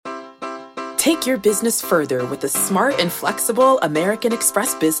Take your business further with the smart and flexible American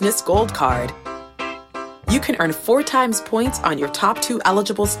Express Business Gold Card. You can earn 4 times points on your top 2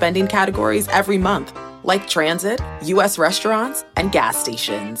 eligible spending categories every month, like transit, U.S. restaurants, and gas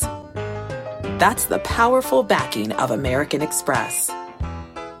stations. That's the powerful backing of American Express.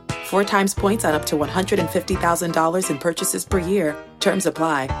 4 times points on up to $150,000 in purchases per year. Terms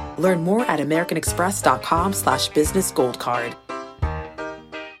apply. Learn more at americanexpress.com/businessgoldcard.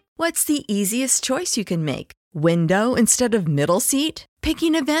 What's the easiest choice you can make? Window instead of middle seat?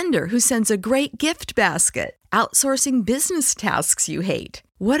 Picking a vendor who sends a great gift basket? Outsourcing business tasks you hate?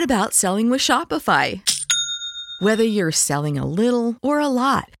 What about selling with Shopify? Whether you're selling a little or a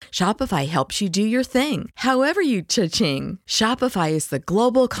lot, Shopify helps you do your thing, however you cha-ching. Shopify is the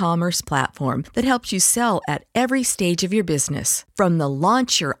global commerce platform that helps you sell at every stage of your business. From the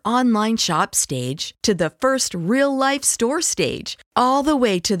launch your online shop stage to the first real-life store stage, all the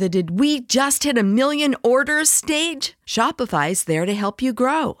way to the did we just hit a million orders stage. Shopify's there to help you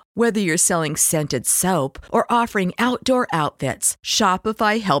grow. Whether you're selling scented soap or offering outdoor outfits,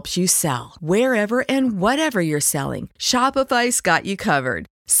 Shopify helps you sell. Wherever and whatever you're selling, Shopify's got you covered.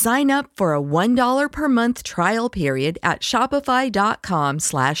 Sign up for a $1 per month trial period at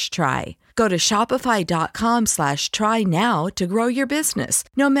shopify.com/try. Go to shopify.com/try now to grow your business,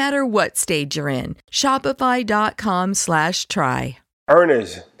 no matter what stage you're in. Shopify.com/try.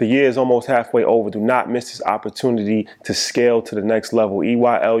 Earners, the year is almost halfway over. Do not miss this opportunity to scale to the next level.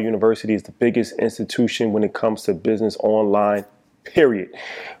 EYL University is the biggest institution when it comes to business online, period.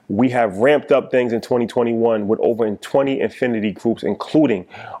 We have ramped up things in 2021 with over 20 Infinity groups, including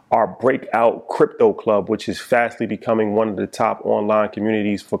our breakout crypto club, which is fastly becoming one of the top online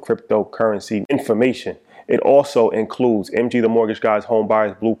communities for cryptocurrency information. It also includes MG the Mortgage Guy's Home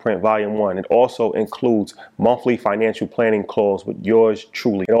Buyers Blueprint Volume 1. It also includes monthly financial planning calls with yours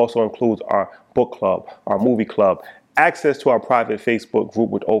truly. It also includes our book club, our movie club, access to our private Facebook group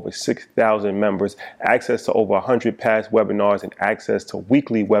with over 6,000 members, access to over 100 past webinars, and access to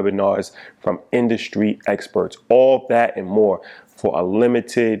weekly webinars from industry experts. All that and more for a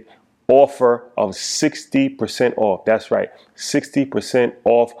limited offer of 60% off. That's right, 60%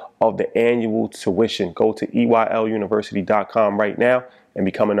 off of the annual tuition. Go to EYLUniversity.com right now and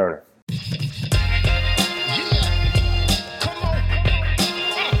become an earner.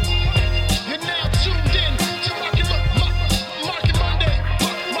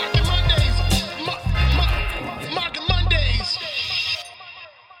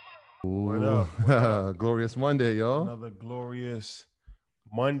 What up? Glorious Monday, y'all. Another glorious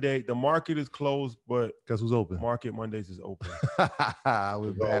Monday. The market is closed, but guess who's open? Market Mondays is open.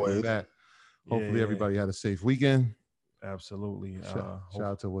 We're back. Hopefully everybody had a safe weekend. Absolutely. Shout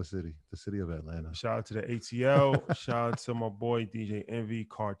out to what city? The city of Atlanta. Shout out to the ATL. Shout out to my boy DJ Envy.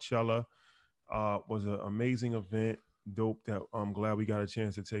 Coachella was an amazing event. Dope. That I'm glad we got a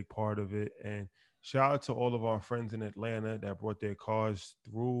chance to take part of it. And shout out to all of our friends in Atlanta that brought their cars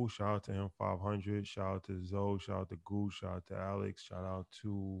through. Shout out to M500. Shout out to Zoe. Shout out to Goose. Shout out to Alex. Shout out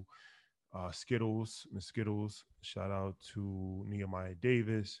to Skittles, Miss Skittles. Shout out to Nehemiah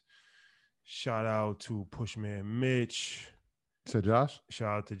Davis. Shout out to Pushman Mitch. To Josh?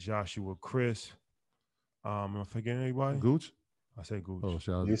 Shout out to Joshua Chris. Am I forgetting anybody? Gooch? I said Gooch. Oh,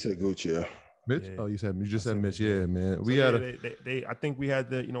 shout out. You said Gooch, yeah. Mitch? Yeah. Oh, you just said Mitch. Yeah, man. So we had I think we had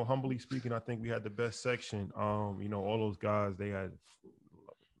the, humbly speaking, I think we had the best section. All those guys, they had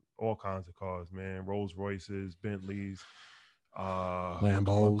all kinds of cars, man. Rolls Royces, Bentleys,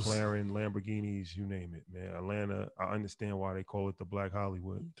 Lambos, McLaren, Lamborghinis, you name it, man. Atlanta, I understand why they call it the Black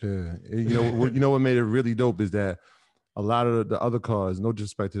Hollywood. Yeah. You know what made it really dope is that a lot of the other cars, no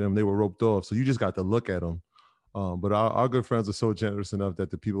disrespect to them, they were roped off. So you just got to look at them. But our good friends are so generous enough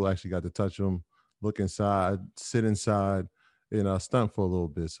that the people actually got to touch them, look inside, sit inside, and stunt for a little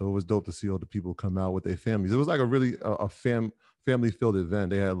bit. So it was dope to see all the people come out with their families. It was like a really family-filled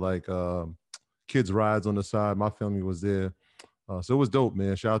event. They had like kids rides on the side. My family was there. So it was dope,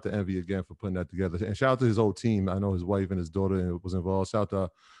 man. Shout out to Envy again for putting that together. And shout out to his whole team. I know his wife and his daughter was involved. Shout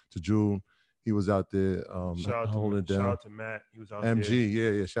out to June. He was out there holding it down. Shout out to Matt. He was out MG,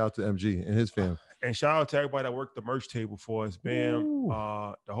 there. yeah. Shout out to MG and his family. And shout out to everybody that worked the merch table for us. Bam,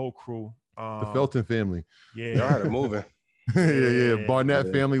 the whole crew. The Felton family. Yeah. Y'all had it moving. yeah.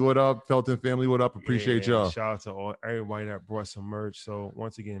 Barnett family, what up? Felton family, what up? Appreciate y'all. Shout out to everybody that brought some merch. So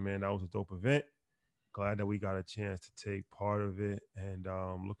once again, man, that was a dope event. Glad that we got a chance to take part of it, and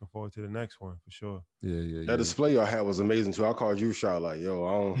looking forward to the next one for sure. Yeah. That display y'all had was amazing too. I called you, shot like, yo,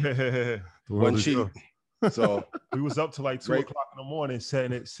 I don't Wasn't one cheap. So we was up to like 2 o'clock in the morning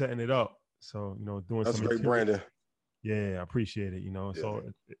setting it up. So doing that's some great branding. Yeah, I appreciate it. You know, so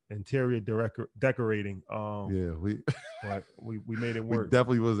interior decorating. Yeah, but we made it we work.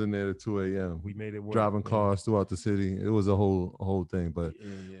 definitely was in there at 2 a.m. We made it work. Driving cars throughout the city. It was a whole thing. But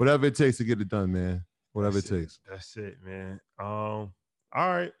Yeah. whatever it takes to get it done, man. Whatever it takes. That's it, man. All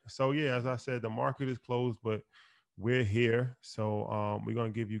right. So yeah, as I said, the market is closed, but we're here. So we're gonna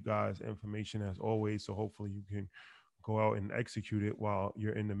give you guys information as always. So hopefully you can go out and execute it while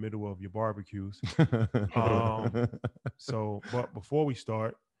you're in the middle of your barbecues. But before we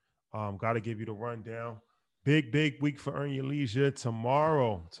start, got to give you the rundown. Big week for Earn Your Leisure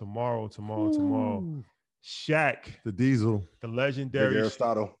tomorrow. Shaq, the Diesel, the legendary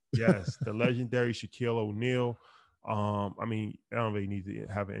Aristotle. Yes, the legendary Shaquille O'Neal. I mean, I don't really need to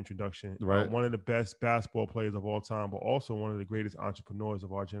have an introduction. Right. One of the best basketball players of all time, but also one of the greatest entrepreneurs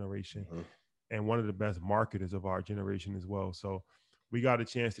of our generation. And one of the best marketers of our generation as well. So we got a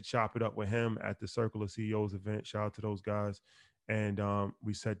chance to chop it up with him at the Circle of CEOs event. Shout out to those guys. And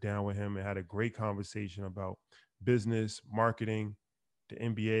we sat down with him and had a great conversation about business, marketing, the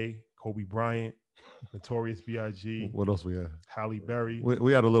NBA, Kobe Bryant, Notorious B.I.G. What else we had? Halle Berry.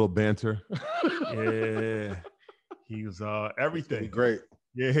 We had a little banter. Yeah. He was everything. Great.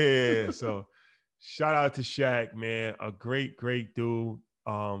 Yeah. So shout out to Shaq, man. A great dude.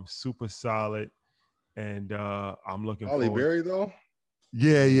 Super solid, and I'm looking forward. Halle Berry though.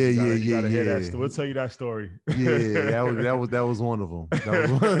 Yeah. We'll tell you that story. Yeah, that was one of them.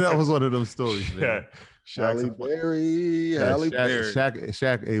 That was one of them stories, man. Halle Berry. Shaq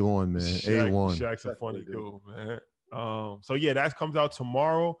A1, man. A1. Shaq's a funny dude, man. So yeah, that comes out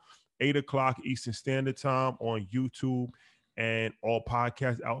tomorrow, 8:00 Eastern Standard Time on YouTube and all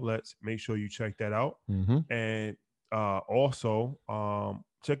podcast outlets. Make sure you check that out. And also,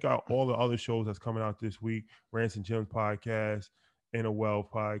 check out all the other shows that's coming out this week. Rants and Gems podcast, Inner Wealth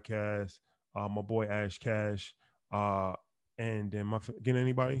podcast, my boy Ash Cash, and then get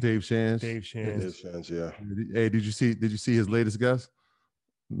anybody? Dave Shans, yeah. Hey, did you see his latest guest?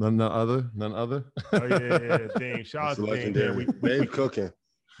 None other. Oh yeah. Dame. Shout out to Dame. Dame cooking.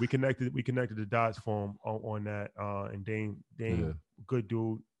 We connected the dots for him on that. And Dame, good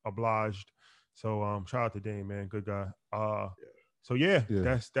dude, obliged. So shout out to Dame, man, good guy. So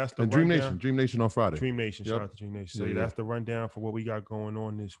that's the and Dream Nation on Friday. Dream Nation, shout out to Dream Nation. So that's the rundown for what we got going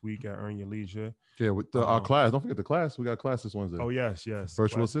on this week at Earn Your Leisure. Yeah, with our class. Don't forget the class. We got class this Wednesday. Oh yes.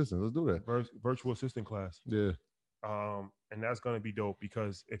 Virtual assistant. Let's do that. Virtual assistant class. Yeah. And that's going to be dope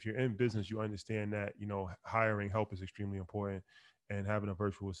because if you're in business, you understand that hiring help is extremely important, and having a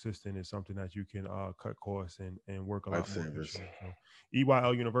virtual assistant is something that you can cut costs and work a lot more. So,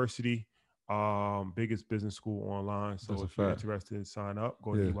 EYL University. Biggest business school online. So if you're interested, sign up.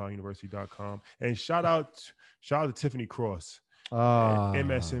 Go to EYLUniversity.com. And shout out to Tiffany Cross,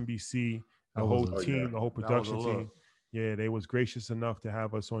 MSNBC, the whole team, the whole production team. Yeah, they was gracious enough to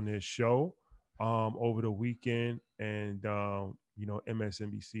have us on their show over the weekend. And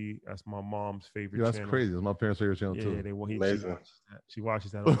MSNBC, that's my mom's favorite channel. That's crazy. It's my parents' favorite channel too. She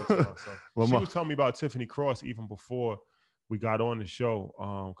watches that all the time. So she was telling me about Tiffany Cross even before we got on the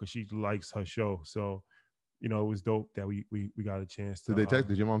show because she likes her show. So, it was dope that we got a chance to.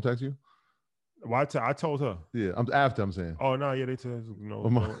 Did your mom text you? Well, I told her. Yeah, I'm saying. Oh, no, yeah, they told my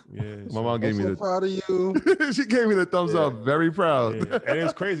mom gave me so proud of you. She gave me the thumbs up. Very proud. Yeah. And it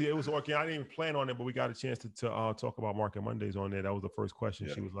was crazy. It was working. I didn't even plan on it, but we got a chance to talk about Market Mondays on there. That was the first question.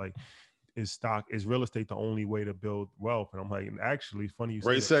 Yeah. She was like, is real estate the only way to build wealth? And I'm like, actually, funny you say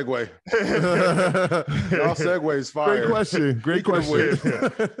Great segue. Y'all segues fire. Great question.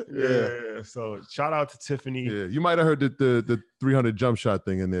 Yeah. So shout out to Tiffany. Yeah, you might have heard the 300 jump shot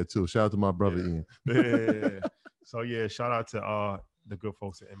thing in there too. Shout out to my brother Ian. Yeah. So shout out to the good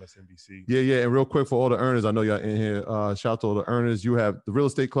folks at MSNBC. Yeah. And real quick for all the earners, I know y'all in here. Shout out to all the earners. You have the Real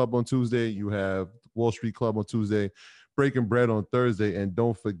Estate Club on Tuesday. You have Wall Street Club on Tuesday. Breaking Bread on Thursday, and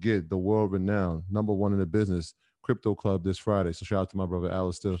don't forget the world-renowned #1 in the business Crypto Club this Friday. So shout out to my brother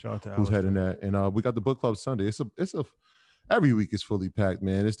Alistair, who's heading that. And we got the Book Club Sunday. It's a every week is fully packed,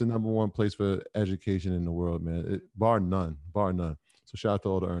 man. It's the #1 place for education in the world, man. Bar none. So shout out to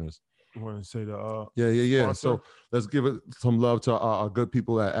all the earners. You want to say the yeah. Sponsor? So let's give it some love to our good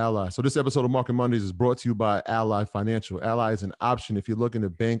people at Ally. So this episode of Market Mondays is brought to you by Ally Financial. Ally is an option if you're looking to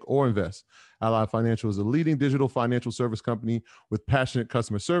bank or invest. Ally Financial is a leading digital financial service company with passionate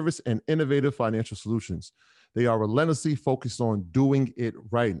customer service and innovative financial solutions. They are relentlessly focused on doing it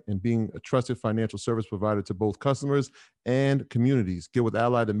right and being a trusted financial service provider to both customers and communities. Get with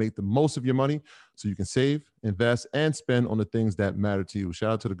Ally to make the most of your money so you can save, invest, and spend on the things that matter to you.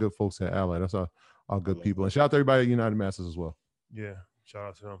 Shout out to the good folks at Ally. That's our good people. And shout out to everybody at United Masters as well. Yeah, shout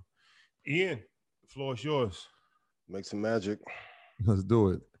out to them. Ian, the floor is yours. Make some magic. Let's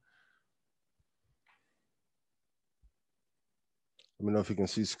do it. Let me know if you can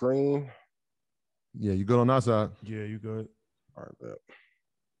see screen. Yeah, you good on our side? Yeah, you good. All right, bet. All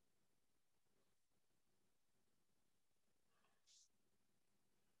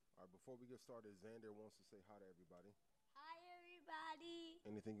right, before we get started, Xander wants to say hi to everybody. Hi, everybody.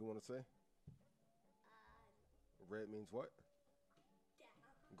 Anything you want to say? Red means what? Down.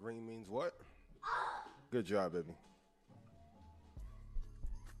 Green means what? Good job, baby.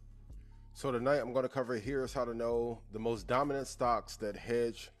 So tonight I'm going to cover here's how to know the most dominant stocks that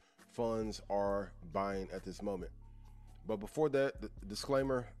hedge funds are buying at this moment. But before that, the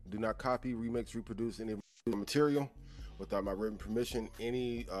disclaimer, do not copy, remix, reproduce any material without my written permission.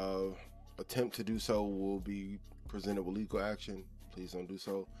 Any attempt to do so will be presented with legal action. Please don't do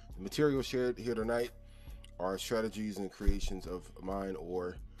so. The material shared here tonight are strategies and creations of mine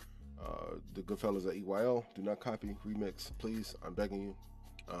or the good fellas at EYL. Do not copy, remix, please. I'm begging you.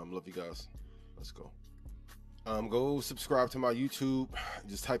 Love you guys. Let's go. Go subscribe to my YouTube.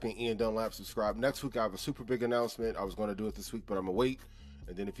 Just type in Ian Dunlap, subscribe. Next week, I have a super big announcement. I was going to do it this week, but I'm going to wait.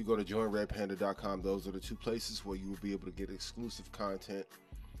 And then if you go to joinredpanda.com, those are the two places where you will be able to get exclusive content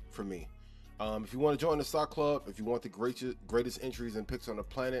from me. If you want to join the stock club, if you want the greatest entries and picks on the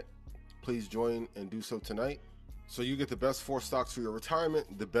planet, please join and do so tonight. So you get the best 4 stocks for your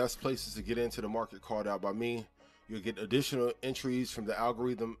retirement, the best places to get into the market called out by me. You'll get additional entries from the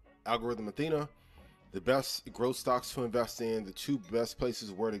algorithm Athena, the best growth stocks to invest in, the 2 best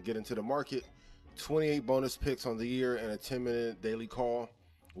places where to get into the market, 28 bonus picks on the year, and a 10-minute daily call.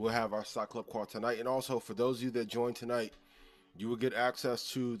 We'll have our stock club call tonight. And also for those of you that join tonight, you will get access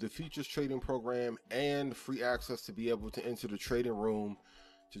to the futures trading program and free access to be able to enter the trading room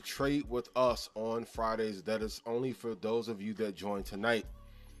to trade with us on Fridays. That is only for those of you that join tonight.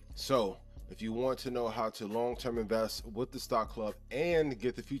 So if you want to know how to long-term invest with the stock club and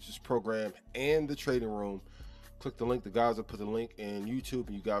get the futures program and the trading room, click the link. The guys will put the link in YouTube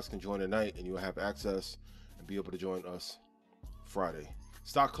and you guys can join tonight and you'll have access and be able to join us Friday.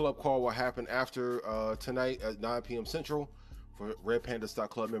 Stock club call will happen after tonight at 9 p.m. Central for Red Panda Stock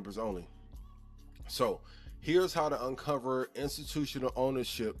Club members only. So here's how to uncover institutional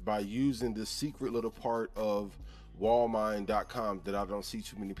ownership by using this secret little part of wallmine.com that I don't see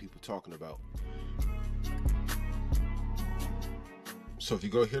too many people talking about. So if you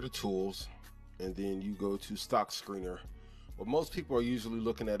go here to tools and then you go to stock screener, what most people are usually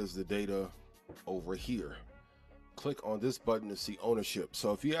looking at is the data over here. Click on this button to see ownership.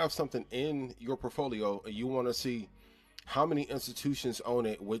 So if you have something in your portfolio and you want to see how many institutions own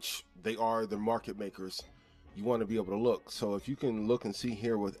it, which they are the market makers, you want to be able to look. So if you can look and see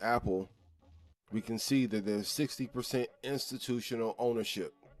here with Apple, we can see that there's 60% institutional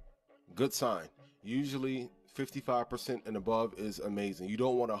ownership. Good sign. Usually 55% and above is amazing. You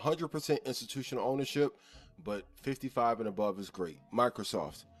don't want 100% institutional ownership, but 55 and above is great.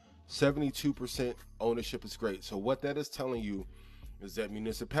 Microsoft, 72% ownership is great. So what that is telling you is that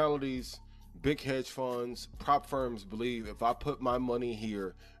municipalities, big hedge funds, prop firms believe if I put my money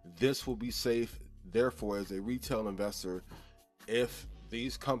here, this will be safe. Therefore, as a retail investor, if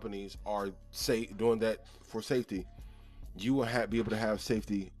these companies are doing that for safety, you will be able to have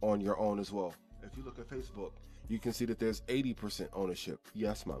safety on your own as well. If you look at Facebook, you can see that there's 80% ownership.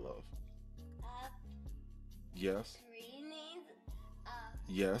 Yes, my love. Up. Yes. Green means up.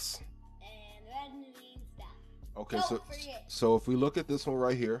 Yes. And red means down. Okay, Don't forget. so if we look at this one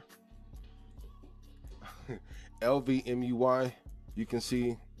right here, LVMUY, you can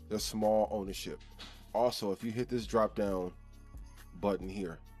see the small ownership. Also, if you hit this drop down button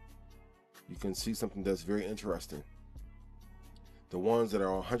here, you can see something that's very interesting. The ones that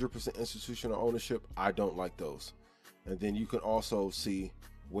are 100% institutional ownership, I don't like those. And then you can also see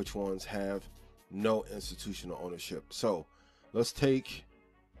which ones have no institutional ownership. So let's take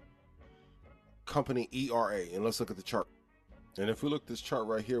company ERA and let's look at the chart. And if we look at this chart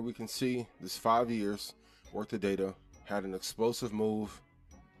right here, we can see this 5 years worth of data had an explosive move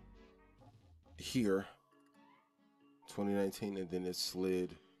here, 2019, and then it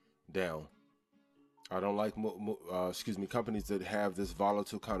slid down. I don't like companies that have this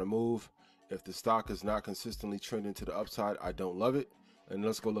volatile kind of move. If the stock is not consistently trending to the upside, I don't love it. And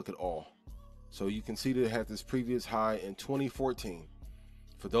let's go look at all. So you can see that it had this previous high in 2014.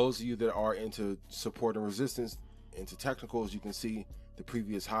 For those of you that are into support and resistance, into technicals, you can see the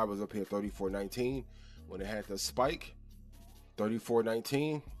previous high was up here 34.19. When it had the spike,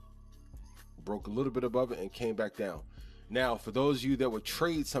 34.19, broke a little bit above it and came back down. Now, for those of you that would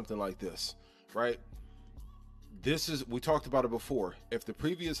trade something like this, right? we talked about it before. If the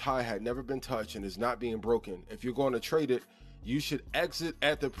previous high had never been touched and is not being broken, if you're going to trade it, you should exit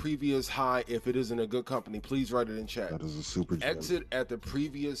at the previous high if it isn't a good company. Please write it in chat. That is a super gem. Exit at the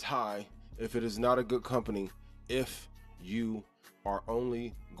previous high if it is not a good company, if you are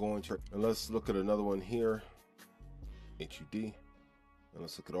only going to. And let's look at another one here. HUD. And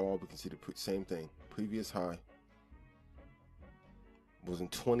let's look at all. We can see the same thing. Previous high was in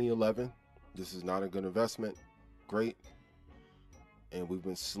 2011. This is not a good investment. Great. And we've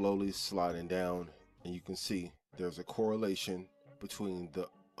been slowly sliding down, and you can see there's a correlation between the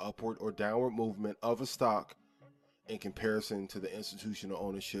upward or downward movement of a stock in comparison to the institutional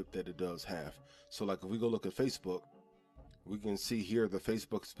ownership that it does have. So like if we go look at Facebook, we can see here the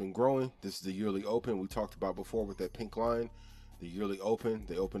Facebook's been growing. This is the yearly open we talked about before with that pink line. The yearly open,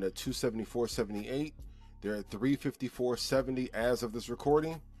 they opened at 274.78. They're at 354.70 as of this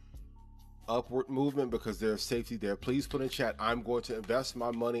recording. Upward movement because there's safety there. Please put in chat, I'm going to invest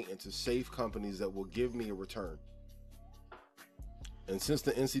my money into safe companies that will give me a return. And since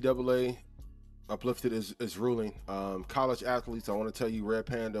the NCAA uplifted is ruling, college athletes, I want to tell you, Red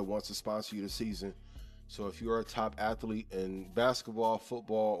Panda wants to sponsor you this season. So if you're a top athlete in basketball,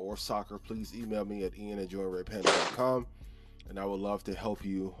 football, or soccer, please email me at ian@joinredpanda.com. And I would love to help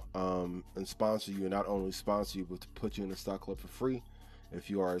you and sponsor you, and not only sponsor you, but to put you in the stock club for free if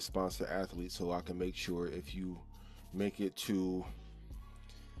you are a sponsor athlete, so I can make sure if you make it to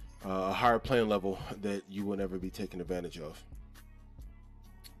a higher playing level that you will never be taken advantage of.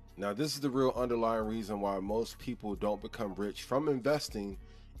 Now, this is the real underlying reason why most people don't become rich from investing,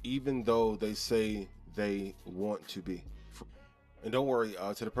 even though they say they want to be. And don't worry,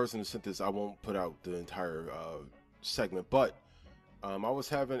 to the person who sent this, I won't put out the entire segment, but I was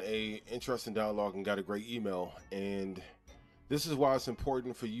having a interesting dialogue and got a great email, and this is why it's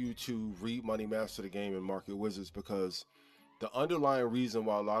important for you to read Money Master the Game and Market Wizards, because the underlying reason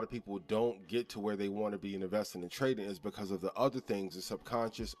why a lot of people don't get to where they want to be in investing and trading is because of the other things, the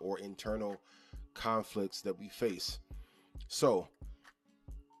subconscious or internal conflicts that we face. So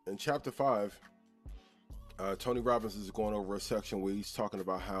in chapter 5, Tony Robbins is going over a section where he's talking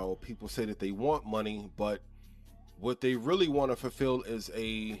about how people say that they want money, but what they really want to fulfill is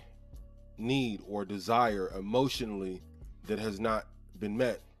a need or desire emotionally that has not been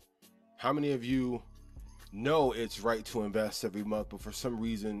met. How many of you know it's right to invest every month, but for some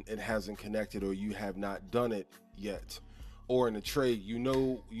reason it hasn't connected, or you have not done it yet? Or in a trade, you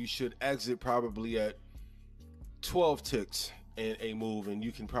know you should exit probably at 12 ticks in a move, and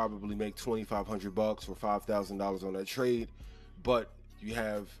you can probably make $2,500 or $5,000 on that trade, but you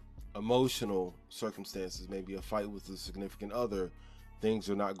have emotional circumstances, maybe a fight with a significant other, things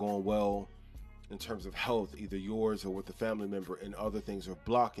are not going well in terms of health, either yours or with a family member, and other things are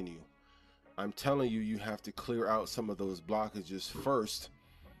blocking you. I'm telling you, you have to clear out some of those blockages first,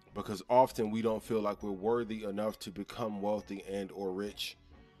 because often we don't feel like we're worthy enough to become wealthy and or rich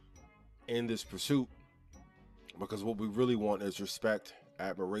in this pursuit, because what we really want is respect,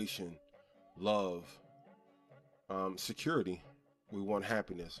 admiration, love, security. We want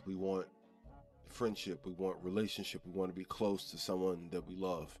happiness. We want friendship. We want relationship. We want to be close to someone that we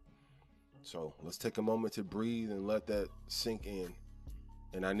love. So let's take a moment to breathe and let that sink in.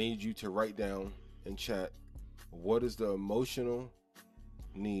 And I need you to write down in chat, what is the emotional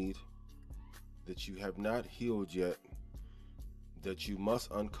need that you have not healed yet, that you must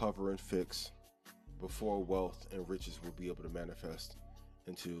uncover and fix before wealth and riches will be able to manifest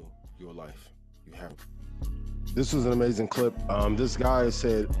into your life. You have. This was an amazing clip. This guy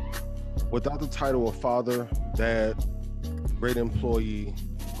said, without the title of father, dad, great employee,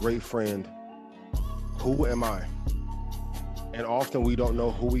 great friend, who am I? And often we don't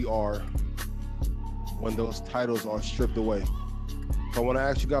know who we are when those titles are stripped away. So I want to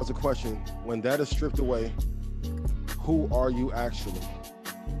ask you guys a question. When that is stripped away, who are you actually?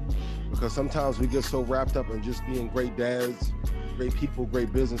 Because sometimes we get so wrapped up in just being great dads, great people,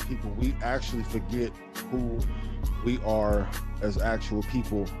 great business people, we actually forget who we are as actual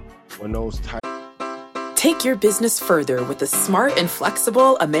people when those titles. Take your business further with the smart and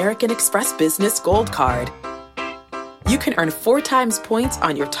flexible American Express Business Gold Card. You can earn 4 times points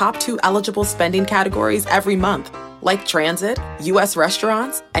on your top 2 eligible spending categories every month, like transit, U.S.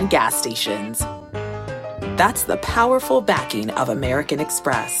 restaurants, and gas stations. That's the powerful backing of American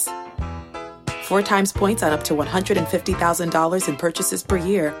Express. 4 times points on up to $150,000 in purchases per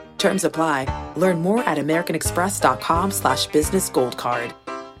year. Terms apply. Learn more at americanexpress.com/business gold card.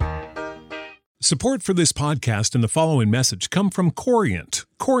 Support for this podcast and the following message come from Corient.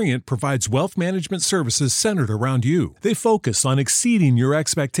 Corient provides wealth management services centered around you. They focus on exceeding your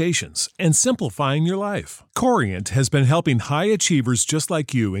expectations and simplifying your life. Corient has been helping high achievers just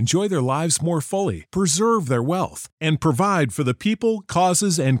like you enjoy their lives more fully, preserve their wealth, and provide for the people,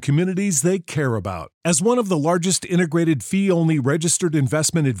 causes, and communities they care about. As one of the largest integrated fee-only registered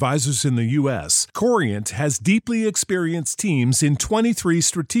investment advisors in the U.S., Corient has deeply experienced teams in 23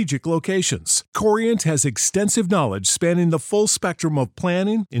 strategic locations. Corient has extensive knowledge spanning the full spectrum of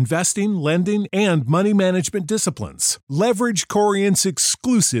planning, investing, lending, and money management disciplines. Leverage Corient's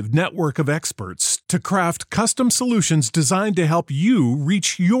exclusive network of experts to craft custom solutions designed to help you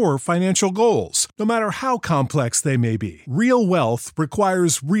reach your financial goals, no matter how complex they may be. Real wealth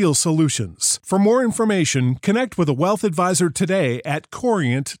requires real solutions. For more information, connect with a wealth advisor today at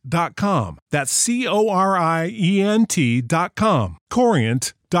Corient.com. That's Corient.com.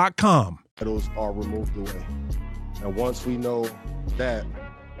 Corient.com. Titles are removed away. And once we know that,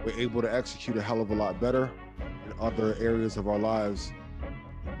 we're able to execute a hell of a lot better in other areas of our lives.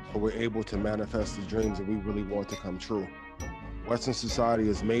 So we're able to manifest the dreams that we really want to come true. Western society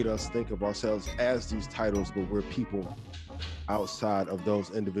has made us think of ourselves as these titles, but we're people outside of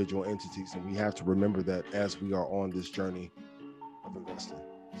those individual entities. And we have to remember that as we are on this journey of investing.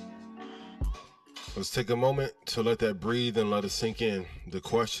 Let's take a moment to let that breathe and let it sink in. The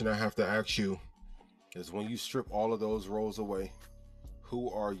question I have to ask you is, when you strip all of those roles away, who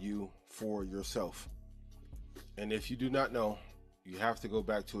are you for yourself? And if you do not know, you have to go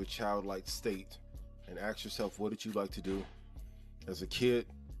back to a childlike state and ask yourself, what did you like to do as a kid?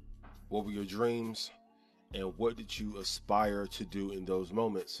 What were your dreams? And what did you aspire to do in those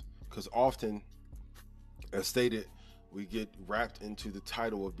moments? Because often, as stated, we get wrapped into the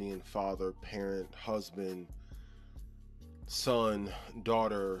title of being father, parent, husband, son,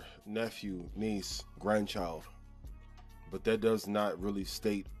 daughter, nephew, niece, grandchild. But that does not really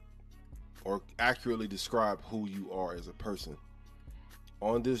state or accurately describe who you are as a person.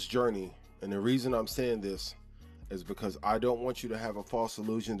 On this journey, and the reason I'm saying this is because I don't want you to have a false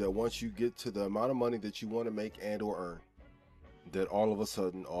illusion that once you get to the amount of money that you want to make and or earn, that all of a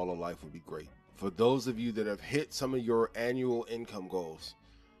sudden all of life will be great. For those of you that have hit some of your annual income goals,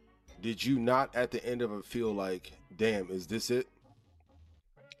 did you not at the end of it feel like, damn, is this it?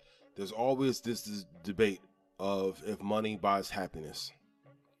 There's always this debate of if money buys happiness.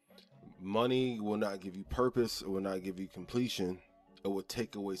 Money will not give you purpose, it will not give you completion, it will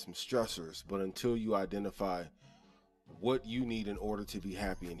take away some stressors. But until you identify what you need in order to be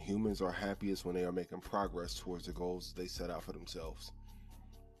happy, and humans are happiest when they are making progress towards the goals they set out for themselves.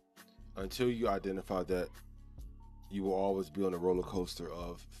 Until you identify that, you will always be on a roller coaster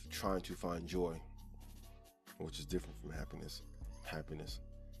of trying to find joy, which is different from happiness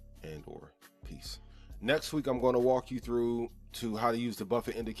and or peace. Next week, I'm going to walk you through to how to use the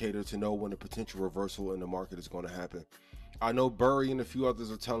Buffett indicator to know when a potential reversal in the market is going to happen. I know Burry and a few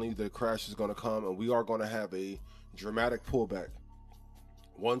others are telling you that a crash is going to come, and we are going to have a dramatic pullback.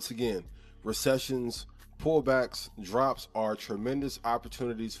 Once again, recessions, pullbacks, drops are tremendous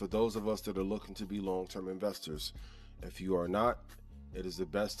opportunities for those of us that are looking to be long-term investors. If you are not, it is the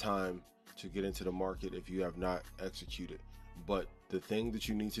best time to get into the market if you have not executed. But the thing that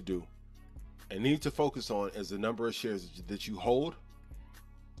you need to do and need to focus on is the number of shares that you hold.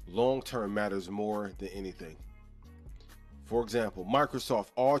 Long-term matters more than anything. For example,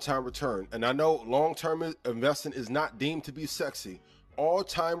 Microsoft all-time return, and I know long-term investing is not deemed to be sexy.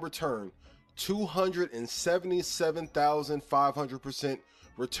 All-time return, 277,500%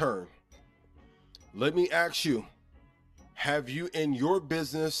 return. Let me ask you, have you in your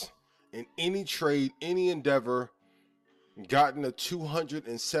business, in any trade, any endeavor, gotten a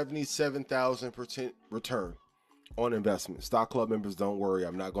 277,000% return on investment? Stock Club members, don't worry.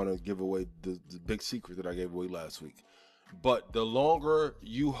 I'm not going to give away the big secret that I gave away last week. But the longer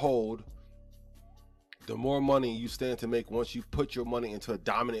you hold, the more money you stand to make once you put your money into a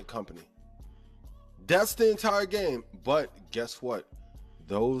dominant company. That's the entire game. But guess what?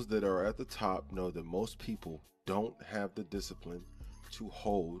 Those that are at the top know that most people don't have the discipline to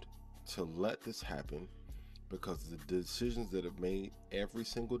hold, to let this happen, because of the decisions that are made every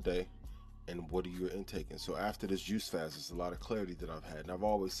single day and what are you intaking. So after this juice fast, there's a lot of clarity that I've had. And I've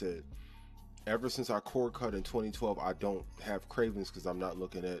always said, ever since I cord cut in 2012, I don't have cravings because I'm not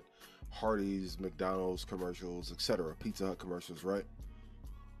looking at Hardee's, McDonald's commercials, etc., Pizza Hut commercials, right?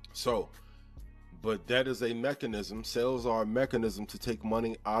 So, but that is a mechanism. Sales are a mechanism to take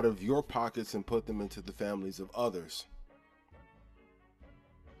money out of your pockets and put them into the families of others.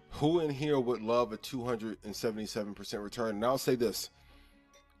 Who in here would love a 277% return? And I'll say this.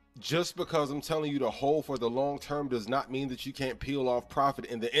 Just because I'm telling you to hold for the long term does not mean that you can't peel off profit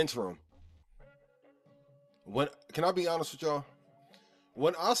in the interim. Can I be honest with y'all?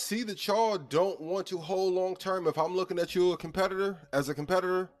 When I see that y'all don't want to hold long term, if I'm looking at you as a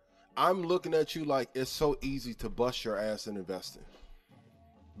competitor, I'm looking at you like it's so easy to bust your ass in investing.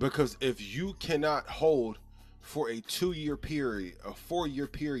 Because if you cannot hold for a 2-year period, a 4-year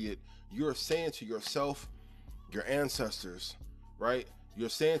period, you're saying to yourself, your ancestors, right? You're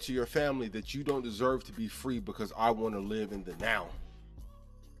saying to your family that you don't deserve to be free because I want to live in the now.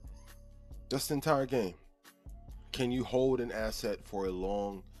 That's the entire game. Can you hold an asset for a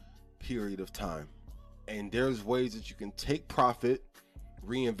long period of time? And there's ways that you can take profit,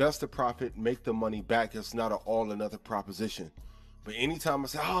 reinvest the profit, make the money back. It's not an all or nothing proposition. But anytime I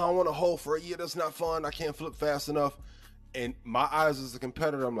say, I want to hold for a year, that's not fun, I can't flip fast enough. And my eyes as a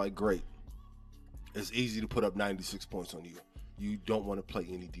competitor, I'm like, great. It's easy to put up 96 points on you. You don't want to play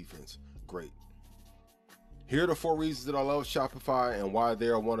any defense. Great. Here are the 4 reasons that I love Shopify and why they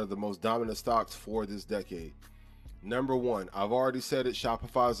are one of the most dominant stocks for this decade. Number 1, I've already said it,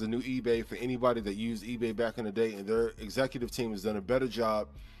 Shopify is the new eBay for anybody that used eBay back in the day, and their executive team has done a better job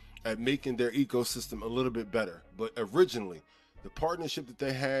at making their ecosystem a little bit better. But originally, the partnership that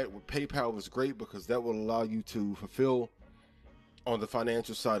they had with PayPal was great because that will allow you to fulfill on the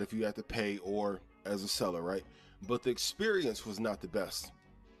financial side if you have to pay or as a seller, right? But the experience was not the best.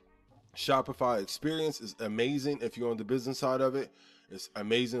 Shopify experience is amazing if you're on the business side of it. It's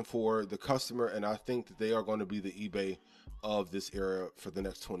amazing for the customer, and I think that they are going to be the eBay of this era for the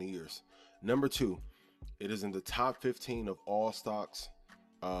next 20 years. Number 2, it is in the top 15 of all stocks.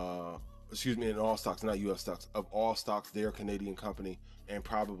 In all stocks, not U.S. stocks. Of all stocks, they're a Canadian company and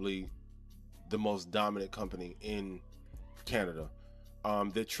probably the most dominant company in Canada.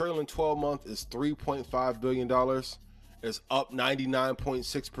 The trailing 12 month is $3.5 billion. It's up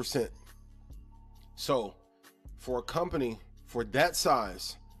 99.6%. So for a company for that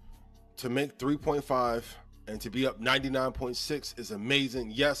size to make 3.5 and to be up 99.6 is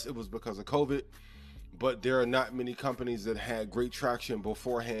amazing. Yes, it was because of COVID, but there are not many companies that had great traction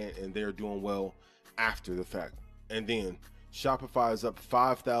beforehand and they're doing well after the fact. And then Shopify is up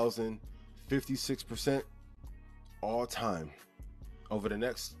 5,056% all time. Over the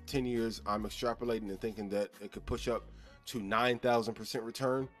next 10 years, I'm extrapolating and thinking that it could push up to 9,000%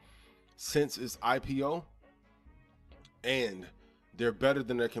 return since its IPO. And they're better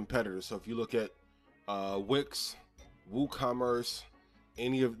than their competitors. So if you look at Wix, WooCommerce,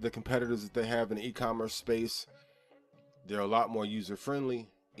 any of the competitors that they have in the e-commerce space, they're a lot more user-friendly,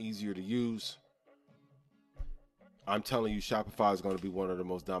 easier to use. I'm telling you, Shopify is going to be one of the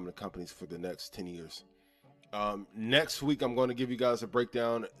most dominant companies for the next 10 years. Next week, I'm going to give you guys a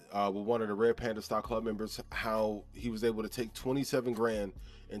breakdown with one of the Red Panda Stock Club members, how he was able to take 27 grand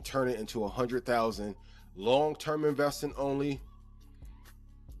and turn it into 100,000. Long-term investing only,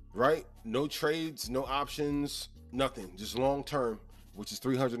 right? No trades, no options, nothing, just long-term, which is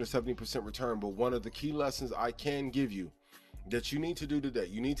 370% return. But one of the key lessons I can give you that you need to do today,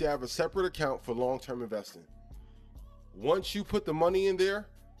 you need to have a separate account for long-term investing. Once you put the money in there,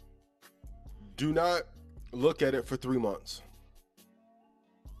 do not look at it for 3 months.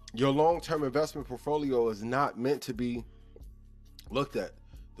 Your long-term investment portfolio is not meant to be looked at.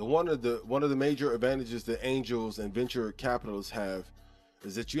 One of the major advantages that angels and venture capitalists have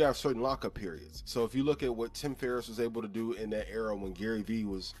is that you have certain lockup periods. So if you look at what Tim Ferriss was able to do in that era when Gary Vee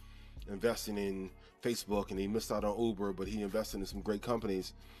was investing in Facebook and he missed out on Uber, but he invested in some great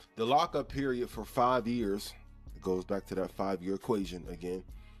companies, the lockup period for 5 years, it goes back to that 5-year equation again,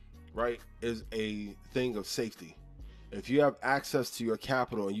 right, is a thing of safety. If you have access to your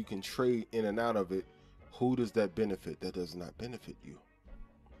capital and you can trade in and out of it, who does that benefit? That does not benefit you.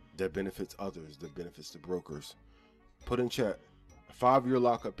 That benefits others, that benefits the brokers. Put in chat, a 5-year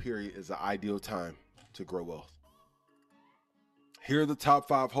lockup period is the ideal time to grow wealth. Here are the top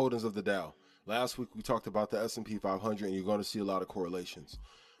 5 holdings of the Dow. Last week we talked about the S&P 500 and you're going to see a lot of correlations.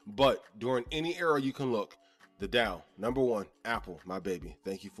 But during any era you can look, the Dow, number 1, Apple, my baby.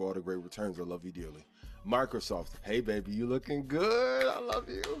 Thank you for all the great returns. I love you dearly. Microsoft, hey baby, you looking good. I love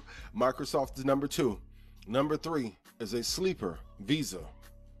you. Microsoft is number 2. Number 3 is a sleeper, Visa.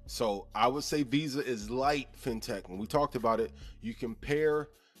 So I would say Visa is light fintech. When we talked about it, you compare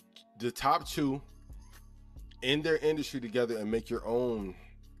the top 2 in their industry together and make your own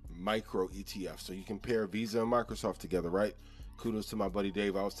micro ETF. So you compare Visa and Microsoft together, right? Kudos to my buddy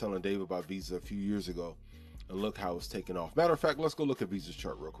Dave. I was telling Dave about Visa a few years ago and look how it's taken off. Matter of fact, let's go look at Visa's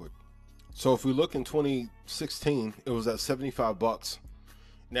chart real quick. So if we look in 2016, it was at $75.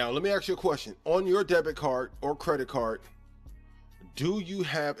 Now, let me ask you a question. On your debit card or credit card, Do you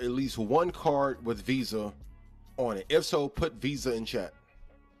have at least one card with Visa on it? If so, put Visa in chat.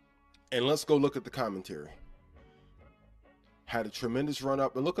 And let's go look at the commentary. Had a tremendous run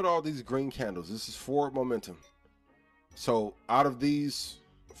up. And look at all these green candles. This is forward momentum. So out of these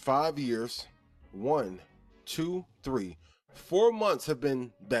 5 years, 1, 2, 3, 4 months have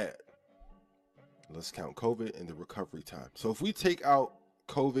been bad. Let's count COVID and the recovery time. So if we take out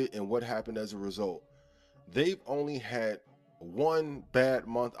COVID and what happened as a result, they've only had one bad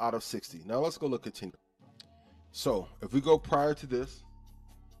month out of 60. Now let's go look at 10. So if we go prior to this,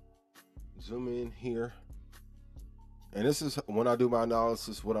 zoom in here. And this is when I do my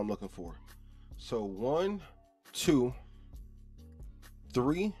analysis, what I'm looking for. So 1, 2,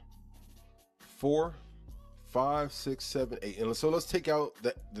 3, 4, 5, 6, 7, 8. And so let's take out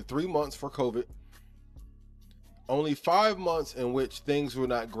the 3 months for COVID. Only 5 months in which things were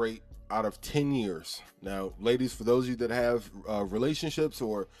not great out of 10 years. Now, ladies, for those of you that have relationships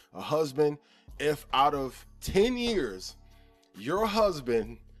or a husband, if out of 10 years, your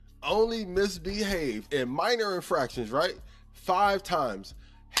husband only misbehaved in minor infractions, right? 5 times,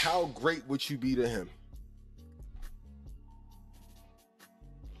 how great would you be to him?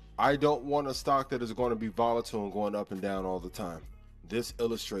 I don't want a stock that is going to be volatile and going up and down all the time. This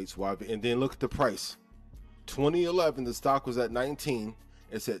illustrates why. And then look at the price. 2011, the stock was at 19.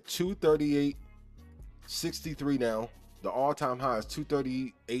 It's at 238.63 now. The all-time high is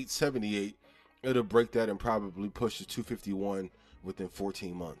 238.78. It'll break that and probably push to 251 within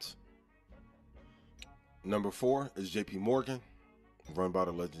 14 months. Number 4 is JP Morgan, run by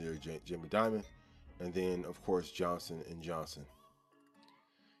the legendary Jamie Dimon. And then, of course, Johnson & Johnson.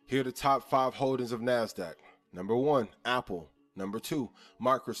 Here are the top 5 holdings of NASDAQ. Number 1, Apple. Number 2,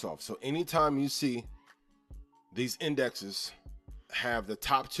 Microsoft. So anytime you see these indexes have the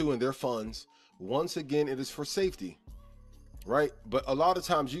top 2 in their funds, once again, it is for safety, right? But a lot of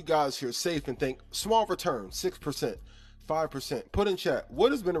times you guys hear safe and think small return, 6%, 5%. Put in chat,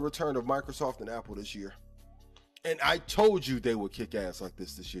 what has been the return of Microsoft and Apple this year? And I told you they would kick ass like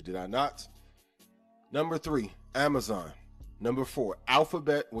this year, did I not? Number 3, Amazon. Number 4,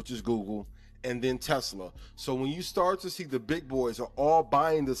 Alphabet, which is Google, and then Tesla. So when you start to see the big boys are all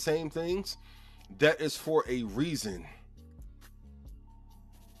buying the same things, that is for a reason.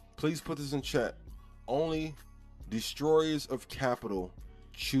 Please put this in chat. Only destroyers of capital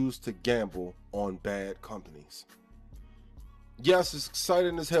choose to gamble on bad companies. Yes, it's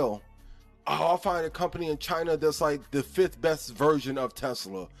exciting as hell. Oh, I'll find a company in China that's like the 5th best version of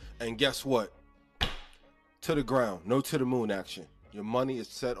Tesla. And guess what? To the ground, no to the moon action. Your money is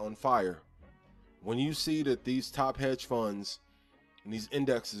set on fire. When you see that these top hedge funds and these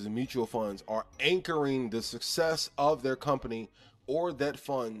indexes and mutual funds are anchoring the success of their company or that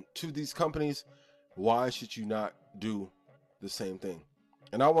fund to these companies, why should you not do the same thing?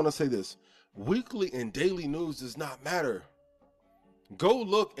 And I want to say this, weekly and daily news does not matter. Go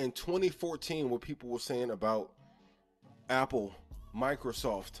look in 2014 what people were saying about Apple,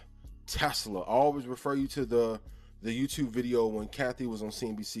 Microsoft, Tesla. I always refer you to the YouTube video when Kathy was on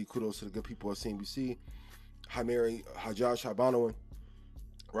CNBC. Kudos to the good people at CNBC. Hi Mary, hi Josh, hi Bonawyn,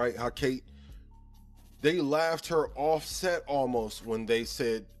 right? Hi Kate. They laughed her offset almost when they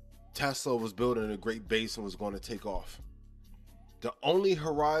said Tesla was building a great base and was going to take off. The only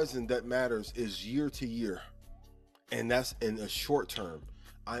horizon that matters is year to year. And that's in a short term.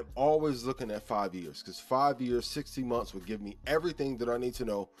 I'm always looking at 5 years because 5 years, 60 months would give me everything that I need to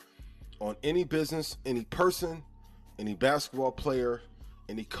know on any business, any person, any basketball player,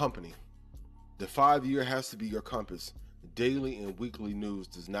 any company. The 5 year has to be your compass. Daily and weekly news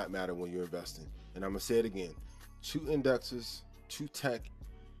does not matter when you're investing. And I'm going to say it again. 2 indexes, 2 tech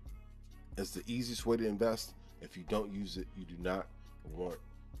is the easiest way to invest. If you don't use it, you do not want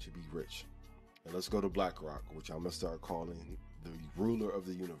to be rich. And let's go to BlackRock, which I'm going to start calling the ruler of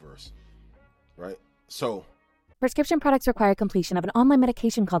the universe, right? So prescription products require completion of an online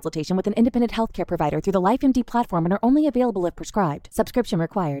medication consultation with an independent healthcare provider through the LifeMD platform and are only available if prescribed. Subscription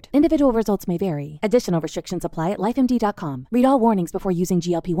required. Individual results may vary. Additional restrictions apply at lifemd.com. Read all warnings before using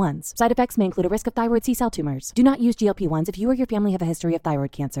GLP-1s. Side effects may include a risk of thyroid C-cell tumors. Do not use GLP-1s if you or your family have a history of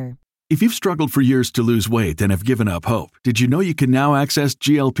thyroid cancer. If you've struggled for years to lose weight and have given up hope, did you know you can now access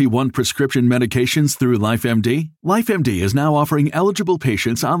GLP-1 prescription medications through LifeMD? LifeMD is now offering eligible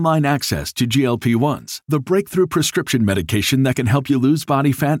patients online access to GLP-1s, the breakthrough prescription medication that can help you lose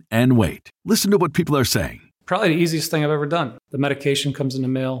body fat and weight. Listen to what people are saying. Probably the easiest thing I've ever done. The medication comes in the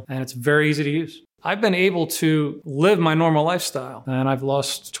mail and it's very easy to use. I've been able to live my normal lifestyle and I've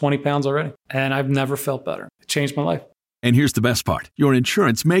lost 20 pounds already and I've never felt better. It changed my life. And here's the best part. Your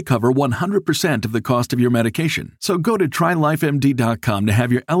insurance may cover 100% of the cost of your medication. So go to TryLifeMD.com to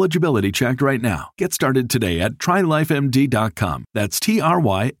have your eligibility checked right now. Get started today at TryLifeMD.com. That's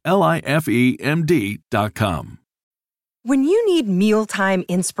TryLifeMD.com. When you need mealtime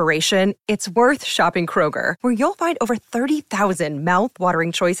inspiration, it's worth shopping Kroger, where you'll find over 30,000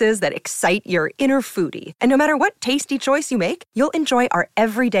 mouth-watering choices that excite your inner foodie. And no matter what tasty choice you make, you'll enjoy our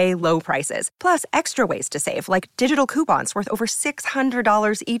everyday low prices, plus extra ways to save, like digital coupons worth over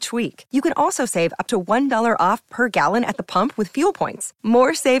 $600 each week. You can also save up to $1 off per gallon at the pump with fuel points.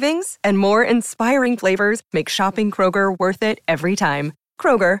 More savings and more inspiring flavors make shopping Kroger worth it every time.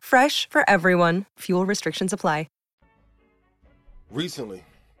 Kroger, fresh for everyone. Fuel restrictions apply. Recently,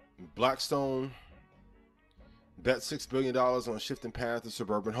 Blackstone bet $6 billion on shifting path to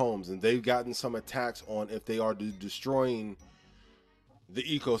suburban homes, and they've gotten some attacks on if they are destroying the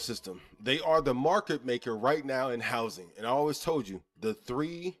ecosystem. They are the market maker right now in housing. And I always told you, the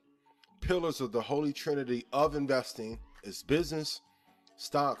three pillars of the holy trinity of investing is business,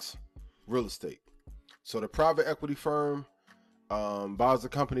 stocks, real estate. So the private equity firm buys a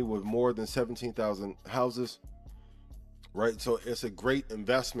company with more than 17,000 houses. Right, so it's a great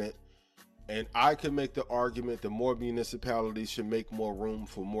investment, and I could make the argument that more municipalities should make more room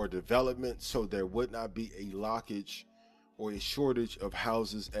for more development, so there would not be a lockage or a shortage of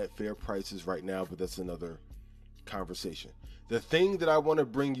houses at fair prices right now. But that's another conversation. The thing that I want to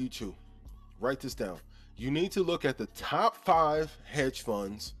bring you to, write this down. You need to look at the top 5 hedge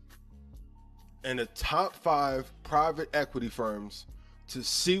funds and the top 5 private equity firms to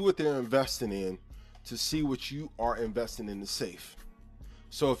see what they're investing in, to see what you are investing in the safe.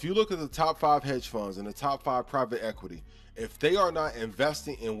 So if you look at the top 5 hedge funds and the top 5 private equity, if they are not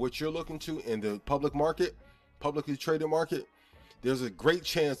investing in what you're looking to in the public market, publicly traded market, there's a great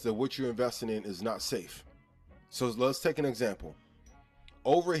chance that what you're investing in is not safe. So let's take an example.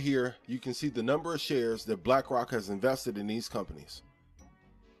 Over here, you can see the number of shares that BlackRock has invested in these companies.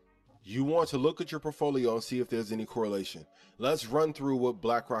 You want to look at your portfolio and see if there's any correlation. Let's run through what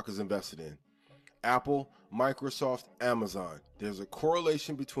BlackRock is invested in. Apple, Microsoft, Amazon. There's a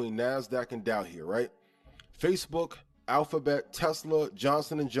correlation between NASDAQ and Dow here, right? Facebook, Alphabet, Tesla,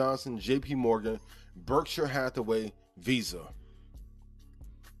 Johnson & Johnson, JP Morgan, Berkshire Hathaway, Visa.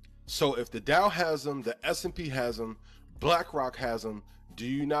 So if the Dow has them, the S&P has them, BlackRock has them, do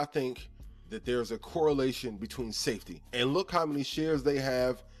you not think that there's a correlation between safety? And look how many shares they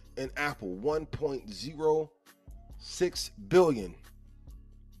have in Apple, 1.06 billion.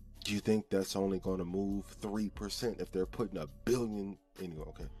 Do you think that's only going to move 3% if they're putting $1 billion anyway?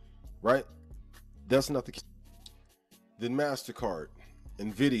 Okay, right? That's not the case. Then MasterCard,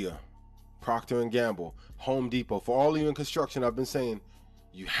 Nvidia, Procter & Gamble, Home Depot. For all of you in construction, I've been saying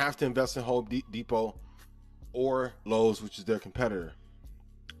you have to invest in Home Depot or Lowe's, which is their competitor.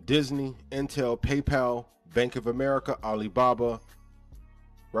 Disney, Intel, PayPal, Bank of America, Alibaba,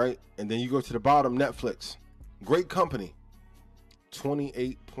 right? And then you go to the bottom, Netflix. Great company.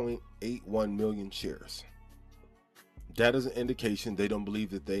 28.81 million shares. That is an indication they don't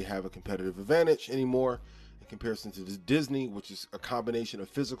believe that they have a competitive advantage anymore in comparison to Disney, which is a combination of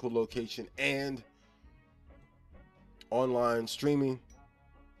physical location and online streaming,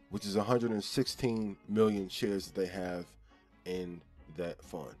 which is 116 million shares that they have in that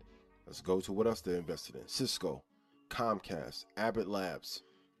fund. Let's go to what else they're invested in. Cisco, Comcast, Abbott Labs,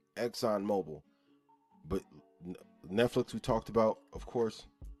 ExxonMobil, but Netflix we talked about, of course.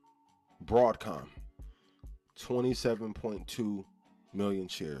 Broadcom, 27.2 million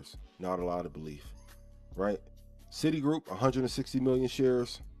shares. Not a lot of belief, right? Citigroup, 160 million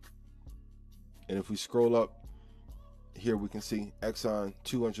shares. And if we scroll up here, we can see Exxon,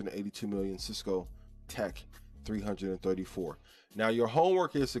 282 million. Cisco, Tech, 334. Now your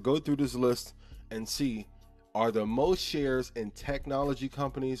homework is to go through this list and see, are the most shares in technology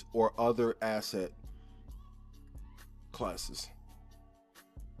companies or other asset classes?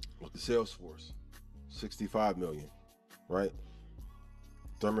 Look at Salesforce, 65 million, right?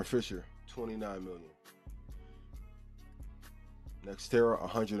 Thermo Fisher, 29 million. Nextera,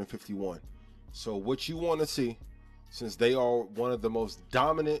 151. So what you want to see, since they are one of the most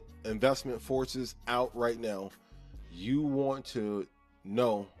dominant investment forces out right now, you want to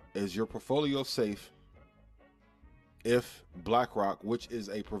know, is your portfolio safe if BlackRock, which is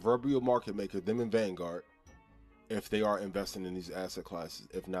a proverbial market maker, them and Vanguard, if they are investing in these asset classes?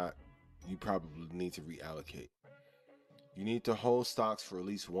 If not, you probably need to reallocate. You need to hold stocks for at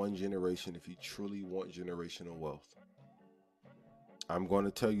least one generation if you truly want generational wealth. I'm going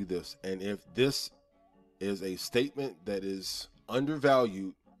to tell you this, and if this is a statement that is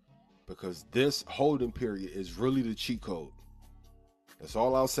undervalued, because this holding period is really the cheat code. That's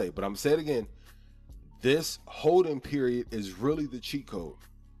all I'll say. But I'm going to say it again. This holding period is really the cheat code.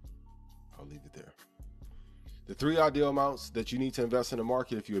 I'll leave it there. The 3 ideal amounts that you need to invest in the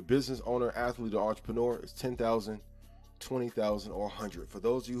market if you're a business owner, athlete, or entrepreneur is $10,000, $20,000, or $100,000. For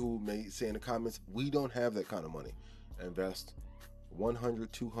those of you who may say in the comments, we don't have that kind of money. Invest $100,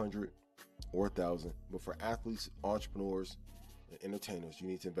 $200, or $1,000. But for athletes, entrepreneurs, and entertainers, you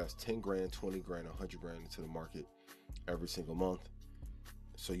need to invest 10 grand, 20 grand, 100 grand into the market every single month,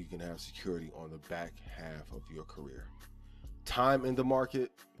 so you can have security on the back half of your career. Time in the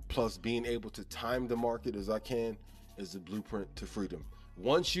market plus being able to time the market as I can is the blueprint to freedom.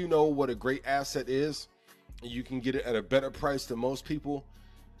 Once you know what a great asset is, you can get it at a better price than most people.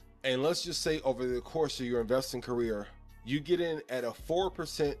 And let's just say over the course of your investing career, you get in at a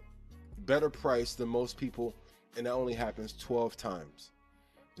 4% better price than most people, and that only happens 12 times.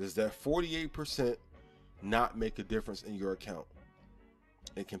 Does that 48% not make a difference in your account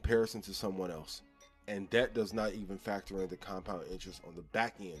in comparison to someone else? And that does not even factor in the compound interest on the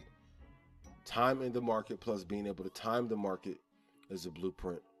back end. Time in the market plus being able to time the market is a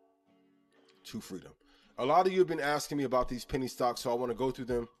blueprint to freedom. A lot of you have been asking me about these penny stocks, so I want to go through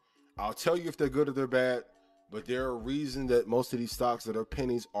them. I'll tell you if they're good or they're bad, but there are reasons that most of these stocks that are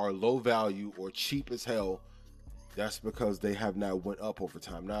pennies are low value or cheap as hell. That's because they have not went up over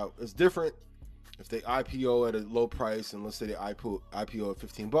time. Now, it's different if they IPO at a low price, and let's say they IPO at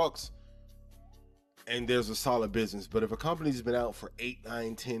 $15, and there's a solid business. But if a company's been out for 8,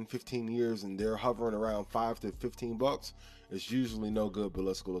 9, 10, 15 years and they're hovering around $5 to $15, it's usually no good. But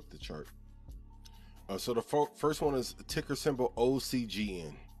let's go look at the chart. So the first one is ticker symbol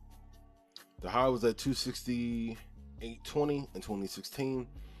OCGN. The high was at $268.20 in 2016.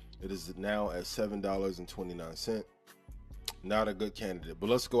 It is now at $7.29. Not a good candidate. But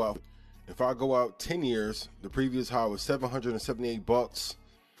let's go out. If I go out 10 years, the previous high was $778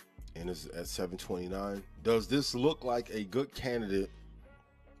 and is at $7.29. Does this look like a good candidate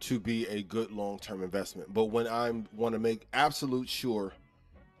to be a good long-term investment? But when I want to make absolute sure,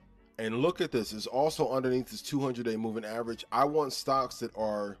 and look at this, it's also underneath this 200-day moving average. I want stocks that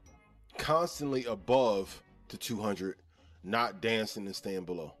are constantly above the 200, not dancing and staying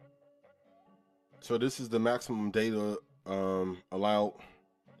below. So this is the maximum data allowed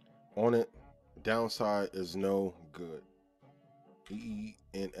on it. Downside is no good.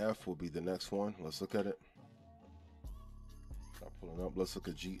 ENF will be the next one. Let's look at it. Stop pulling up. Let's look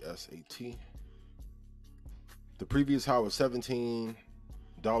at GSAT. The previous high was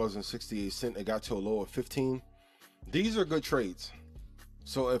 $17.68. It got to a low of 15. These are good trades.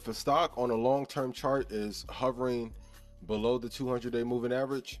 So if a stock on a long-term chart is hovering below the 200-day moving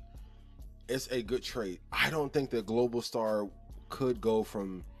average, it's a good trade. I don't think that Global Star could go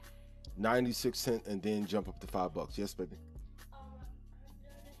from 96 cents and then jump up to $5. Yes, baby.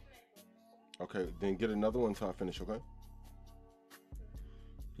 Okay, then get another one until I finish, okay?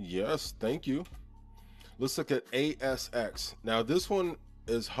 Yes, thank you. Let's look at ASX. Now, this one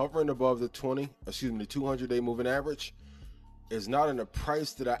is hovering above the 200-day moving average. It's not in a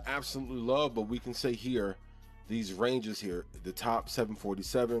price that I absolutely love, but we can say here, these ranges here, the top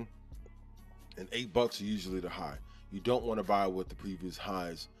 747 and $8 are usually the high. You don't want to buy what the previous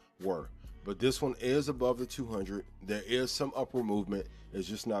highs were. But this one is above the 200. There is some upward movement. It's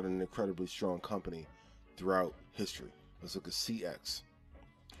just not an incredibly strong company throughout history. Let's look at CX.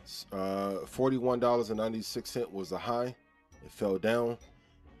 $41.96 was the high. It fell down.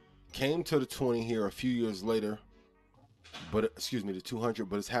 Came to the 20 here a few years later. But the 200,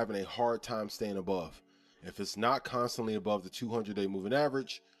 but it's having a hard time staying above. If it's not constantly above the 200-day moving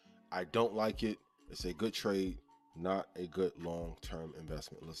average, I don't like it. It's a good trade, not a good long-term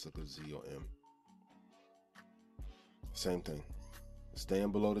investment. Let's look at ZOM. Same thing.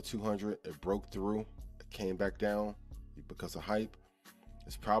 Staying below the 200, it broke through, it came back down because of hype.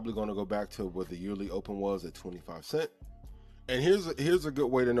 It's probably going to go back to what the yearly open was at 25 cents. And here's a good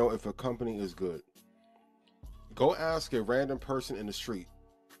way to know if a company is good. Go ask a random person in the street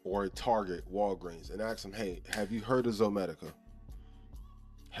or a Target, Walgreens, and ask them, hey, have you heard of Zomedica?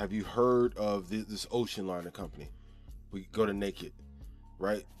 Have you heard of this ocean liner company? We go to Naked,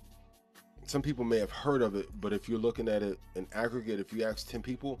 right? Some people may have heard of it, but if you're looking at it in aggregate, if you ask 10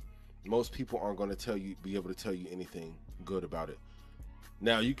 people, most people aren't going to be able to tell you anything good about it.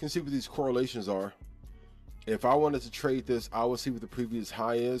 Now, you can see what these correlations are. If I wanted to trade this, I would see what the previous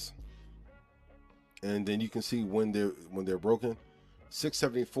high is. And then you can see when they're broken.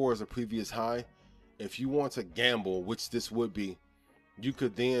 674 is a previous high. If you want to gamble, which this would be, you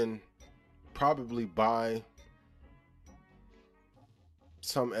could then probably buy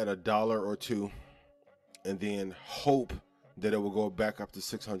some at $1 or $2 and then hope that it will go back up to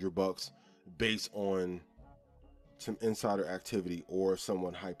 $600 based on some insider activity or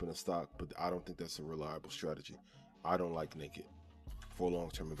someone hyping a stock. But I don't think that's a reliable strategy. I don't like Naked for a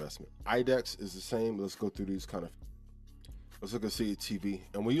long-term investment. IDEX is the same. Let's go through these let's look at CATV.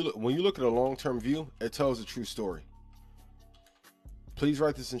 And when you look at a long-term view, it tells a true story. Please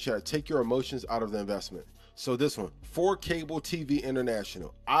write this in chat. Take your emotions out of the investment. So this one, For Cable TV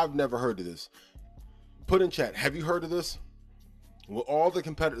International. I've never heard of this. Put in chat, have you heard of this? Well, all the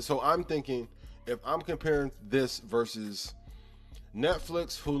competitors. So I'm thinking, if I'm comparing this versus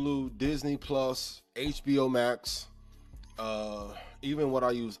Netflix, Hulu, Disney Plus, HBO Max, even what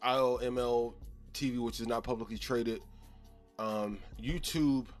I use, ILML TV, which is not publicly traded,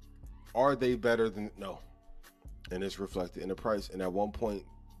 YouTube, are they better than? No. And it's reflected in the price. And at one point,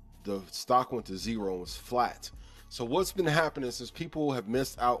 the stock went to zero and was flat. So what's been happening is people have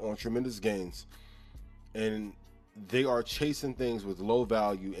missed out on tremendous gains, and they are chasing things with low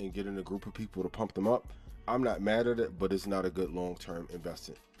value and getting a group of people to pump them up. I'm not mad at it, but it's not a good long-term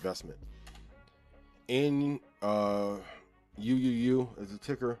investment. In UUU as a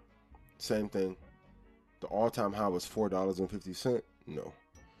ticker, same thing. The all-time high was $4.50. No.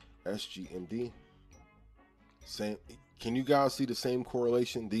 SGMD, same. Can you guys see the same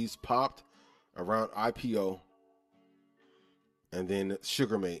correlation? These popped around IPO, and then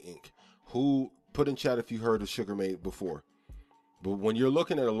Sugarmade Inc. Who put in chat if you heard of Sugarmade before? But when you're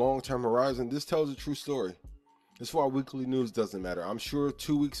looking at a long-term horizon, this tells a true story. This is why weekly news doesn't matter. I'm sure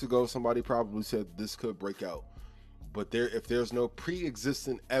 2 weeks ago somebody probably said this could break out, but if there's no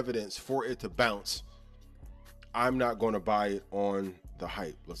pre-existing evidence for it to bounce, I'm not going to buy it on the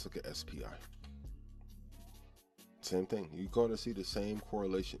hype. Let's look at SPI. Same thing. You're going to see the same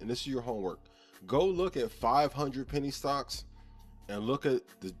correlation. And this is your homework. Go look at 500 penny stocks and look at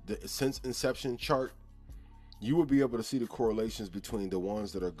the since inception chart. You will be able to see the correlations between the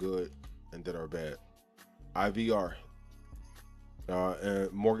ones that are good and that are bad. IVR,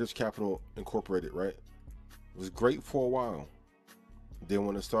 and Mortgage Capital Incorporated, right? It was great for a while. Then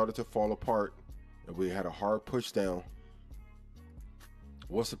when it started to fall apart and we had a hard push down,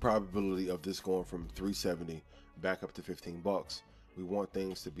 what's the probability of this going from 370 back up to $15? We want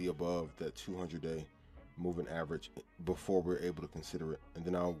things to be above that 200-day moving average before we're able to consider it. And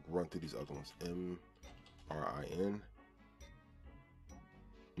then I'll run through these other ones. MRIN,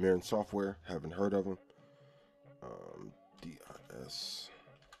 Marin Software, haven't heard of them. DISCA.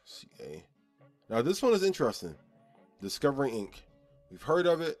 Now this one is interesting. Discovery Inc. We've heard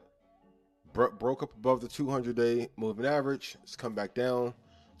of it. Broke up above the 200-day moving average. It's come back down.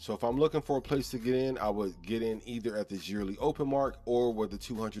 So if I'm looking for a place to get in, I would get in either at this yearly open mark or where the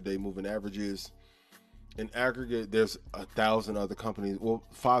 200-day moving average is. In aggregate, there's 1,000 other companies,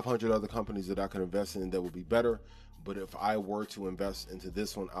 500 other companies that I can invest in that would be better. But if I were to invest into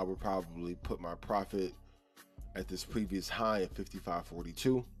this one, I would probably put my profit at this previous high at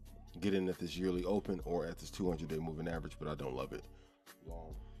 55.42, get in at this yearly open or at this 200-day moving average, but I don't love it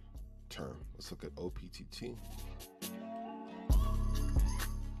long term. Let's look at OPTT.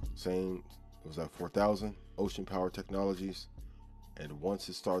 Same, it was at 4,000. Ocean Power Technologies, and once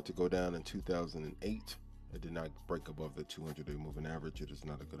it started to go down in 2008, it did not break above the 200-day moving average. It is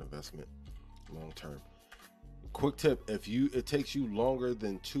not a good investment long term. Quick tip: if it takes you longer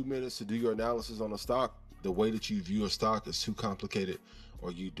than 2 minutes to do your analysis on a stock, the way that you view a stock is too complicated,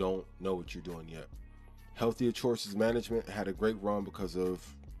 or you don't know what you're doing yet. Healthier Choices Management had a great run because of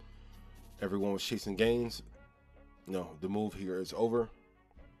everyone was chasing gains. No, the move here is over.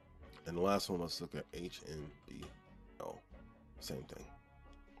 And the last one, let's look at HMBO. Same thing.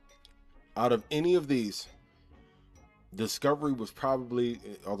 Out of any of these, Discovery was probably,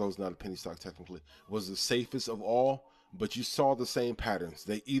 although it's not a penny stock technically, was the safest of all, but you saw the same patterns.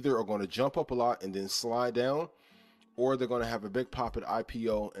 They either are going to jump up a lot and then slide down, or they're going to have a big pop at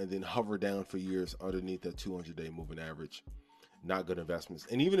IPO and then hover down for years underneath that 200-day moving average. Not good investments.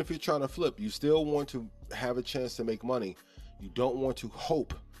 And even if you're trying to flip, you still want to have a chance to make money. You don't want to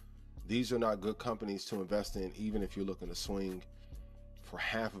hope. These are not good companies to invest in, even if you're looking to swing for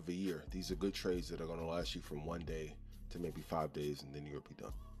half of a year. These are good trades that are going to last you from 1 day to maybe 5 days, and then you'll be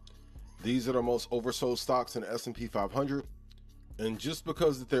done. These are the most oversold stocks in the S&P 500. And just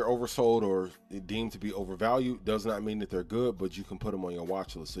because that they're oversold or deemed to be overvalued does not mean that they're good, but you can put them on your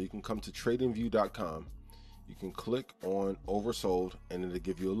watch list. So you can come to tradingview.com. You can click on oversold and it'll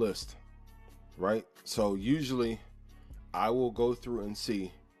give you a list, right? So usually I will go through and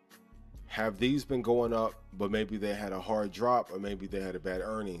see, have these been going up, but maybe they had a hard drop or maybe they had a bad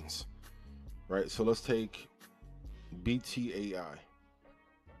earnings, right? So let's take BTAI.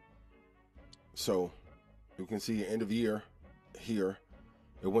 So you can see end of year here.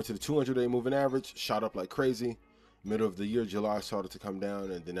 It went to the 200-day moving average, shot up like crazy. Middle of the year, July, started to come down,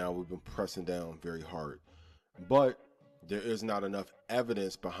 and then now we've been pressing down very hard. But there is not enough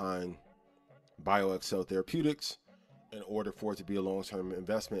evidence behind BioXcel Therapeutics in order for it to be a long-term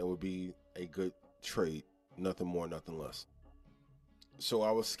investment. It would be a good trade, nothing more, nothing less. So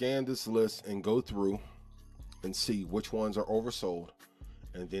I will scan this list and go through and see which ones are oversold,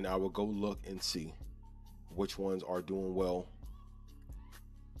 and then I will go look and see which ones are doing well,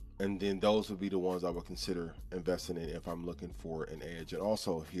 and then those would be the ones I would consider investing in if I'm looking for an edge. And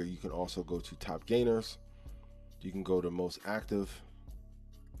also here you can also go to top gainers, you can go to most active,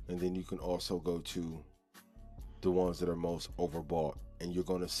 and then you can also go to the ones that are most overbought, and you're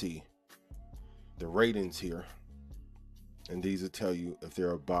going to see the ratings here, and these will tell you if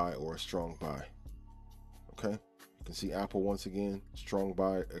they're a buy or a strong buy. Okay, you can see Apple once again, strong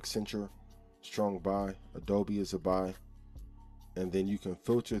buy. Accenture, strong buy. Adobe is a buy. And then you can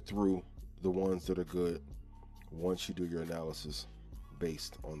filter through the ones that are good once you do your analysis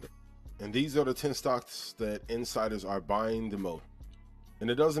based on them. And these are the 10 stocks that insiders are buying the most. And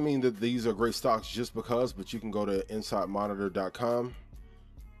it doesn't mean that these are great stocks just because, but you can go to insidemonitor.com.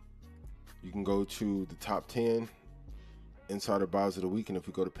 You can go to the top 10 insider buys of the week. And if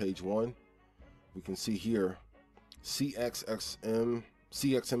we go to page 1, we can see here CXM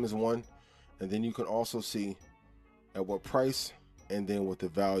is one. And then you can also see at what price and then with the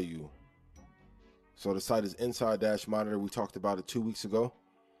value. So the site is Inside-Monitor. We talked about it 2 weeks ago.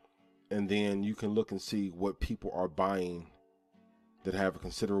 And then you can look and see what people are buying that have a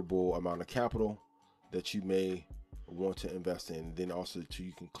considerable amount of capital that you may want to invest in. And then also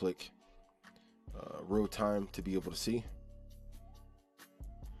you can click real time to be able to see.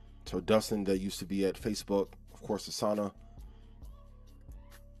 So Dustin, that used to be at Facebook, of course, Asana,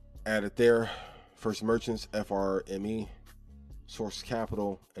 added there. First Merchants, FRME, Source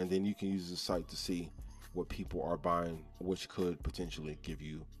Capital, and then you can use the site to see what people are buying, which could potentially give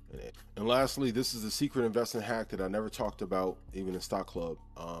you an edge. And lastly, this is the secret investment hack that I never talked about, even in Stock Club,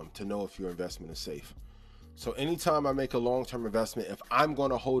 to know if your investment is safe. So anytime I make a long-term investment, if I'm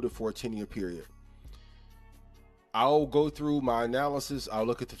going to hold it for a 10-year period, I'll go through my analysis. I'll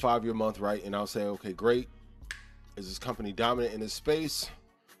look at the 5-year month, right? And I'll say, okay, great. Is this company dominant in this space?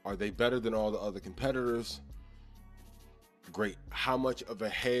 Are they better than all the other competitors? Great. How much of a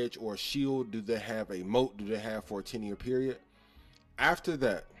hedge or shield do they have? A moat do they have for a 10-year period? After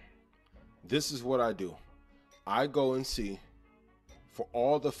that, this is what I do. I go and see for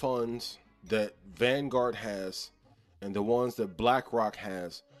all the funds that Vanguard has and the ones that BlackRock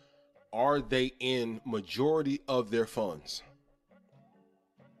has, are they in majority of their funds?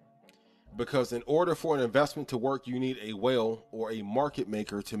 Because in order for an investment to work, you need a whale or a market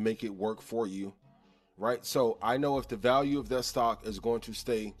maker to make it work for you, right? So I know if the value of that stock is going to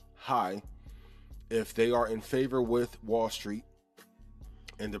stay high, if they are in favor with Wall Street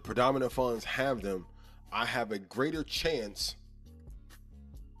and the predominant funds have them, I have a greater chance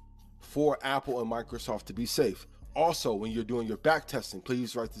for Apple and Microsoft to be safe. Also, when you're doing your back testing,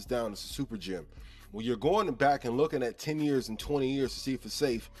 please write this down. It's a super gem. When you're going back and looking at 10 years and 20 years to see if it's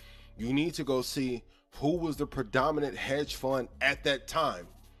safe, you need to go see who was the predominant hedge fund at that time.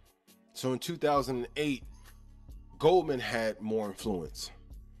 So in 2008, Goldman had more influence.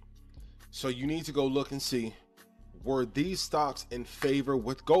 So you need to go look and see, were these stocks in favor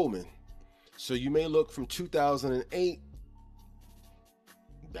with Goldman? So you may look from 2008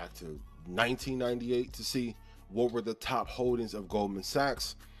 back to 1998 to see what were the top holdings of Goldman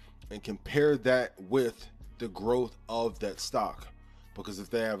Sachs and compare that with the growth of that stock. Because if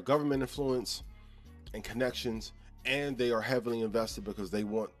they have government influence and connections and they are heavily invested because they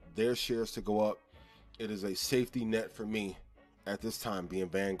want their shares to go up, it is a safety net for me at this time, being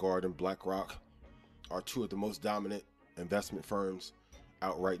Vanguard and BlackRock are two of the most dominant investment firms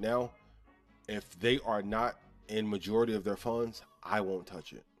out right now. If they are not in majority of their funds, I won't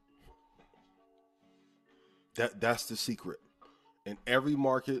touch it. That's the secret. In every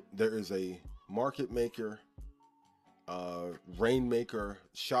market, there is a market maker, rainmaker,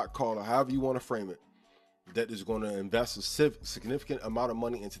 shot caller, however you want to frame it, that is going to invest a significant amount of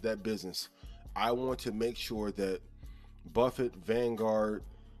money into that business. I want to make sure that Buffett, Vanguard,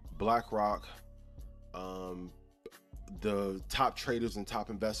 BlackRock, the top traders and top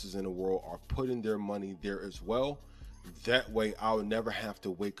investors in the world are putting their money there as well. That way I'll never have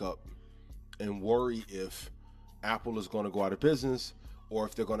to wake up and worry if Apple is going to go out of business or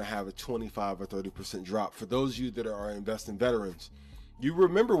if they're going to have a 25 or 30% drop. For those of you that are investing veterans, you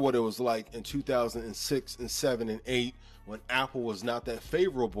remember what it was like in 2006 and 7 and 8 when Apple was not that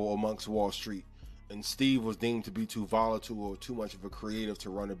favorable amongst Wall Street. and Steve was deemed to be too volatile or too much of a creative to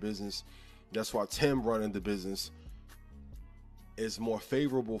run a business. That's why Tim running the business is more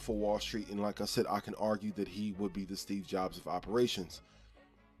favorable for Wall Street. And like I said, I can argue that he would be the Steve Jobs of operations.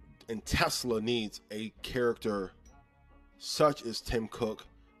 And Tesla needs a character such as Tim Cook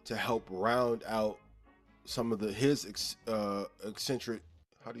to help round out some of his eccentric,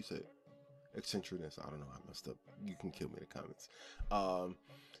 how do you say it? Eccentricness. I don't know. I messed up. You can kill me in the comments.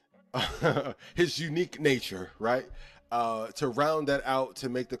 His unique nature, right? To round that out, to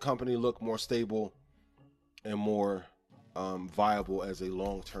make the company look more stable and more viable as a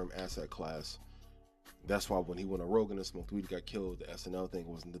long-term asset class. That's why when he went on Rogan and smoked weed, got killed, the SNL thing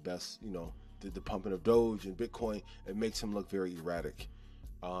wasn't the best, you know, the pumping of Doge and Bitcoin. It makes him look very erratic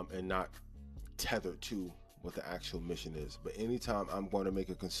and not tethered to what the actual mission is. But anytime I'm going to make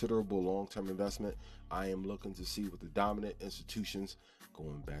a considerable long-term investment, I am looking to see what the dominant institutions,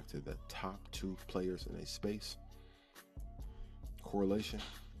 going back to the top 2 players in a space, correlation,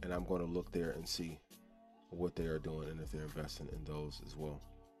 and I'm going to look there and see what they are doing and if they're investing in those as well.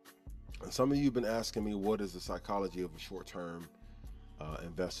 And some of you have been asking me, what is the psychology of a short-term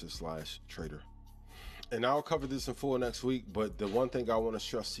investor / trader? And I'll cover this in full next week, but the one thing I want to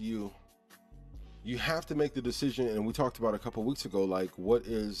stress to you, you have to make the decision, and we talked about a couple weeks ago, like what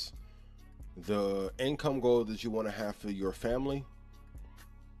is the income goal that you want to have for your family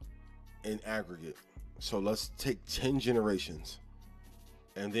in aggregate. So let's take 10 generations,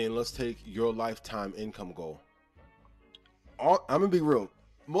 and then let's take your lifetime income goal. I'm gonna be real.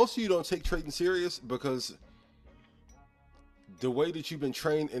 Most of you don't take trading serious because the way that you've been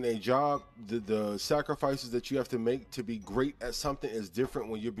trained in a job, the sacrifices that you have to make to be great at something is different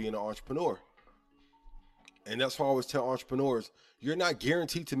when you're being an entrepreneur. And that's why I always tell entrepreneurs, you're not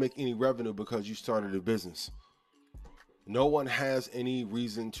guaranteed to make any revenue because you started a business. No one has any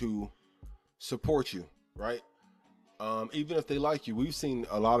reason to support you, right? Even if they like you. We've seen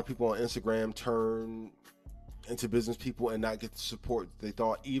a lot of people on Instagram turn into business people and not get the support they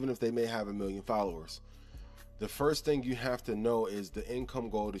thought, even if they may have 1 million followers. The first thing you have to know is the income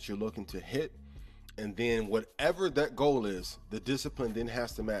goal that you're looking to hit. And then whatever that goal is, the discipline then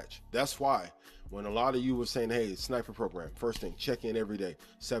has to match. That's why when a lot of you were saying, hey, sniper program, first thing, check in every day,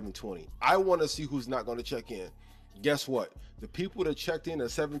 7:20. I want to see who's not going to check in. Guess what? The people that checked in at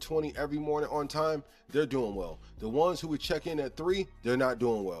 7:20 every morning on time, they're doing well. The ones who would check in at 3, they're not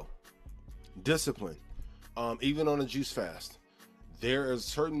doing well. Discipline. Even on a juice fast, there are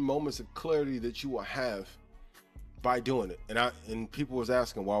certain moments of clarity that you will have by doing it. And people was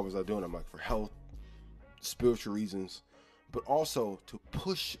asking, why was I doing it? I'm like, for health, spiritual reasons, but also to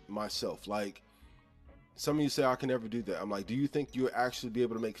push myself. Like, some of you say I can never do that. I'm like, do you think you'll actually be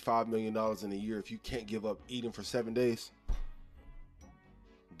able to make $5 million in a year if you can't give up eating for 7 days?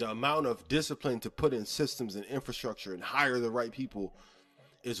 The amount of discipline to put in systems and infrastructure and hire the right people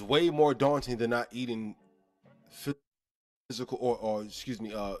is way more daunting than not eating physical or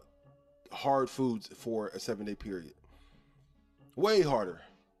hard foods for a 7-day period. Way harder.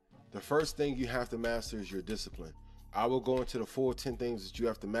 The first thing you have to master is your discipline. I will go into the full 10 things that you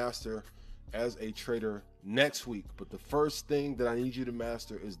have to master as a trader next week, but the first thing that I need you to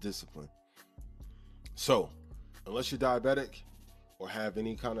master is discipline. So, unless you're diabetic or have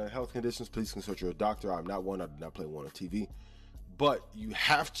any kind of health conditions, please consult your doctor. I'm not one. I do not play one on TV. But you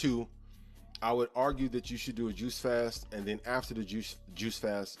have to, I would argue that you should do a juice fast, and then after the juice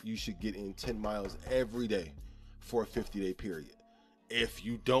fast, you should get in 10 miles every day for a 50-day period. If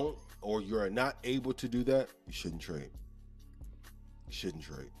you don't, or you're not able to do that, you shouldn't trade. You shouldn't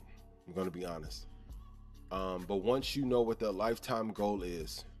trade. I'm going to be honest. But once you know what the lifetime goal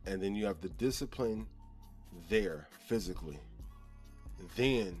is, and then you have the discipline there physically,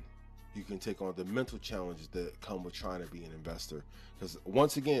 then you can take on the mental challenges that come with trying to be an investor. Because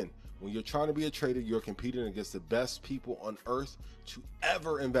once again, when you're trying to be a trader, you're competing against the best people on earth to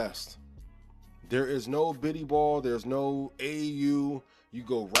ever invest. There is no biddy ball. There's no AU. You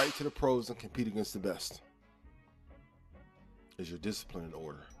go right to the pros and compete against the best. Is your discipline in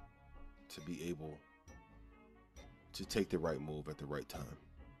order to be able to take the right move at the right time?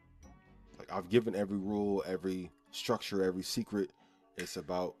 Like, I've given every rule, every structure, every secret. It's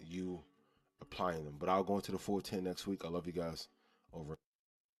about you applying them. But I'll go into the full 10 next week. I love you guys. Over.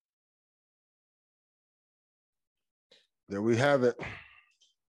 There we have it.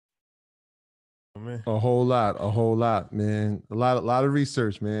 A whole lot, man. A lot of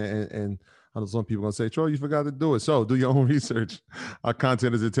research, man. And I know some people are going to say, Troy, you forgot to do it. So do your own research. Our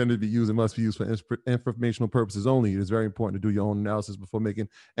content is intended to be used and must be used for informational purposes only. It is very important to do your own analysis before making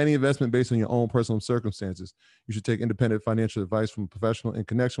any investment based on your own personal circumstances. You should take independent financial advice from a professional in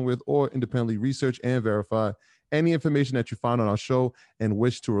connection with or independently research and verify any information that you find on our show and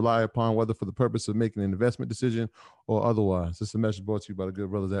wish to rely upon, whether for the purpose of making an investment decision or otherwise. This is a message brought to you by the good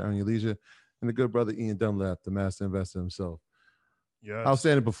brothers at Earn Your Leisure and the good brother Ian Dunlap, the master investor himself. Yes.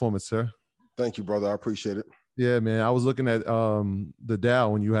 Outstanding performance, sir. Thank you, brother. I appreciate it. Yeah, man. I was looking at the Dow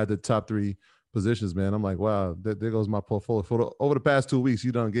when you had the top 3 positions, man. I'm like, wow, there goes my portfolio. Over the past 2 weeks,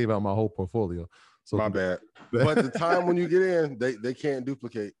 you done gave out my whole portfolio. So my bad. But the time when you get in, they can't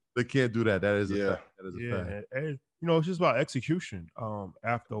duplicate. They can't do that. That is a fact. That is a fact. And it's just about execution.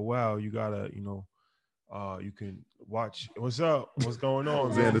 After a while, you gotta, you can watch. What's up? What's going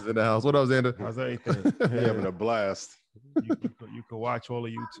on? Xander's in the house. What up, Xander? How's everything? You're having a blast. You can watch all the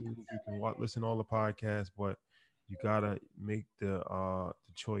YouTube. You can listen to all the podcasts, but you gotta make the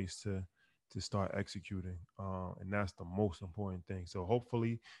choice to start executing, and that's the most important thing. So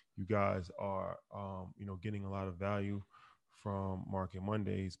hopefully, you guys are getting a lot of value from Market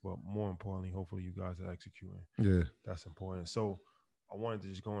Mondays, but more importantly, hopefully you guys are executing. Yeah, that's important. So I wanted to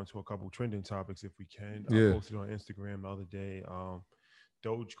just go into a couple of trending topics if we can. Yeah. I posted on Instagram the other day.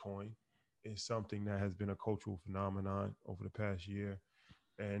 Dogecoin is something that has been a cultural phenomenon over the past year,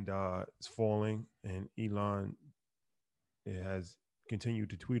 and it's falling. And Elon has continued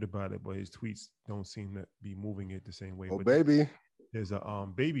to tweet about it, but his tweets don't seem to be moving it the same way. Oh, but baby. There's a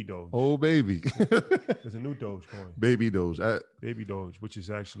baby Doge. Oh, baby. There's a new Dogecoin. Baby Doge. Baby Doge, which is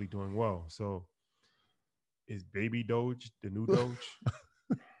actually doing well. So is Baby Doge the new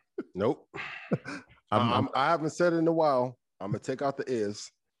Doge? Nope. I haven't said it in a while. I'm going to take out the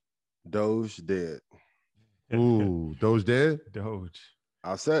is. Doge dead. Ooh, Doge dead? Doge.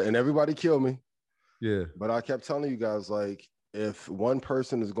 I said, and everybody killed me. Yeah. But I kept telling you guys, like, if one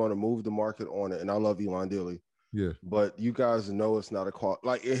person is going to move the market on it, and I love Elon dearly. Yeah. But you guys know it's not a quality.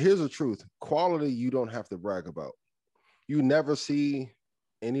 Like, here's the truth. Quality, you don't have to brag about. You never see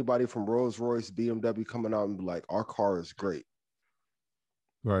anybody from Rolls-Royce, BMW coming out and be like, our car is great.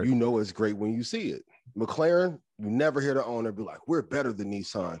 Right. You know it's great when you see it. McLaren, you never hear the owner be like, we're better than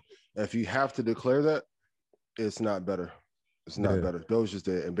Nissan. And if you have to declare that, it's not better. It's not better. Doge is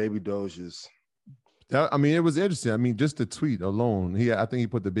there, and Baby Doge is... I mean, it was interesting. I mean, just the tweet alone. I think he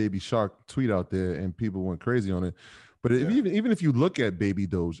put the Baby Shark tweet out there, and people went crazy on it. But even if you look at Baby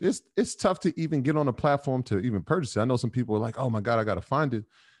Doge, it's tough to even get on a platform to even purchase it. I know some people are like, "Oh my God, I got to find it."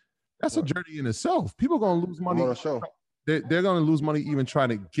 That's a journey in itself. People are gonna lose money. On a show. They're gonna lose money even trying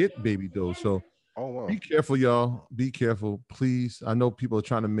to get Baby Doge. So be careful, y'all. Be careful, please. I know people are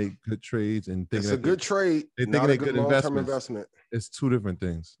trying to make good trades and thinking it's a good trade. They're thinking they're good investment. It's two different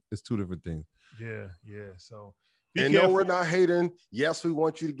things. Yeah. So, and no, we're not hating. Yes, we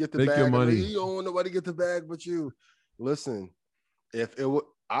want you to get the Make bag. your money. You don't want nobody to get the bag but you. Listen,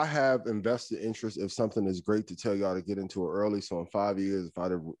 I have invested interest if something is great to tell y'all to get into it early. So in 5 years, if I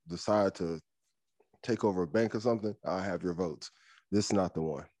decide to take over a bank or something, I'll have your votes. This is not the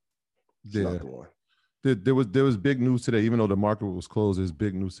one. Not the one. There was big news today, even though the market was closed. There's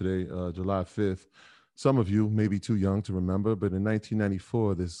big news today, July 5th. Some of you may be too young to remember, but in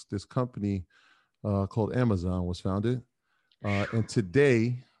 1994, this company called Amazon was founded. And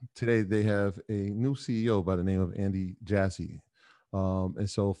today they have a new CEO by the name of Andy Jassy. And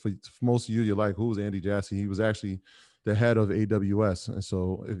so for most of you, you're like, who's Andy Jassy? He was actually the head of AWS. And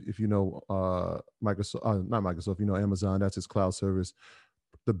so if you know Microsoft, not Microsoft, you know Amazon, that's his cloud service,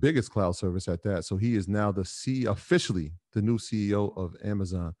 the biggest cloud service at that. So he is now officially the new CEO of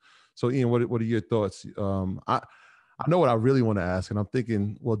Amazon. So Ian, what are your thoughts? I know what I really want to ask, and I'm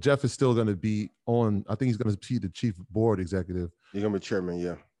thinking, well, Jeff is still going to be on. I think he's going to be the chief board executive. You're going to be chairman,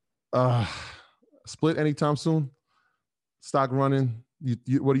 yeah. Split anytime soon? Stock running?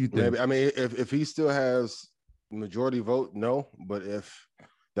 What do you think? Maybe. I mean, if he still has majority vote, no. But if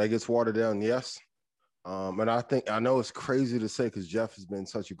that gets watered down, yes. And I know it's crazy to say because Jeff has been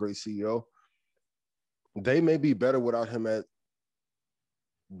such a great CEO. They may be better without him at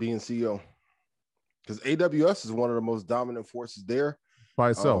being CEO. Because AWS is one of the most dominant forces there.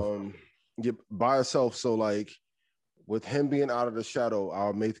 By itself. By itself. So, like, with him being out of the shadow,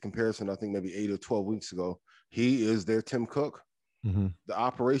 I made the comparison, I think maybe 8 or 12 weeks ago. He is their Tim Cook. Mm-hmm. The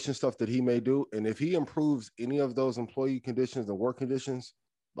operation stuff that he may do. And if he improves any of those employee conditions and work conditions,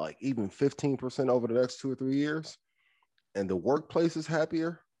 like even 15% over the next 2 or 3 years, and the workplace is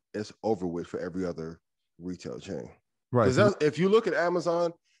happier, it's over with for every other retail chain. Right. Because if you look at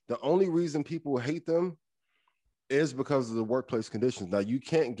Amazon, the only reason people hate them is because of the workplace conditions. Now, you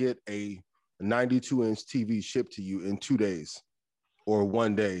can't get a a 92-inch TV shipped to you in 2 days or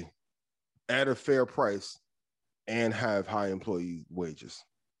 1 day at a fair price and have high employee wages.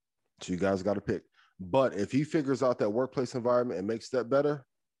 So you guys got to pick. But if he figures out that workplace environment and makes that better,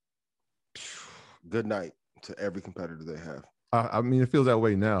 good night to every competitor they have. I mean, it feels that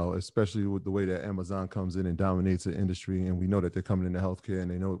way now, especially with the way that Amazon comes in and dominates the industry, and we know that they're coming into healthcare,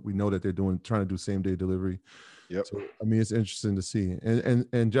 and we know that they're trying to do same day delivery. Yep. So I mean, it's interesting to see.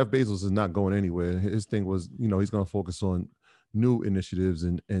 And Jeff Bezos is not going anywhere. His thing was, he's going to focus on new initiatives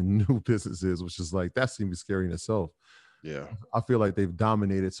and new businesses, which is like, that seems scary in itself. Yeah. I feel like they've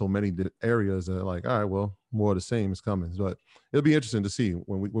dominated so many areas that are like, all right, well, more of the same is coming. But it'll be interesting to see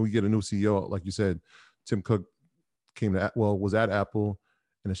when we get a new CEO, like you said. Tim Cook was at Apple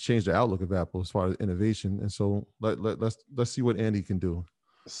and has changed the outlook of Apple as far as innovation. And so let's see what Andy can do.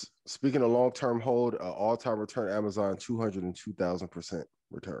 Speaking of long-term hold, all-time return, Amazon 202,000%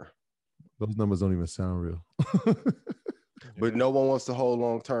 return. Those numbers don't even sound real. But no one wants to hold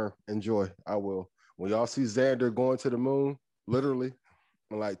long-term. Enjoy. I will. When y'all see Xander going to the moon, literally,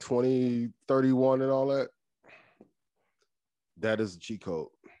 in like 2031 and all that, that is the cheat code.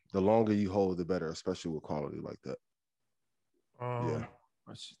 The longer you hold, the better, especially with quality like that. Yeah.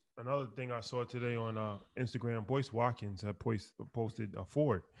 Another thing I saw today on Instagram, Boyce Watkins had posted a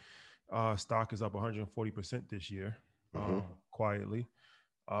Ford. Stock is up 140% this year, quietly.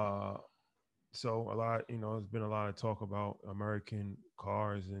 So a lot, there's been a lot of talk about American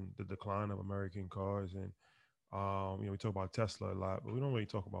cars and the decline of American cars. And, we talk about Tesla a lot, but we don't really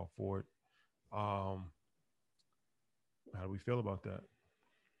talk about Ford. How do we feel about that?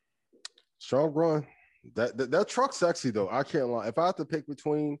 Strong run. That truck's sexy though. I can't lie. If I have to pick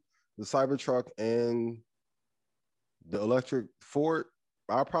between the Cybertruck and the electric Ford,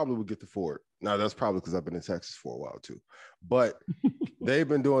 I probably would get the Ford. Now that's probably because I've been in Texas for a while too. But they've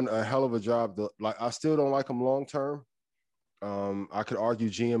been doing a hell of a job. I still don't like them long term. I could argue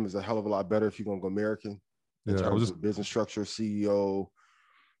GM is a hell of a lot better if you're gonna go American in terms of business structure, CEO,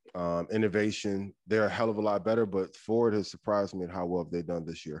 innovation. They're a hell of a lot better. But Ford has surprised me at how well they've done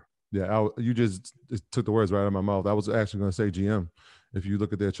this year. Yeah, you just took the words right out of my mouth. I was actually going to say GM. If you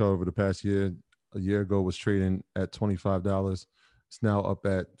look at their chart over the past year, a year ago was trading at $25. It's now up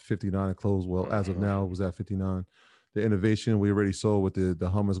at 59 close. Well, as of now, it was at 59. The innovation we already saw with the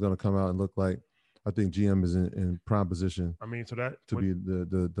Hummer's going to come out and look like. I think GM is in prime position. I mean, be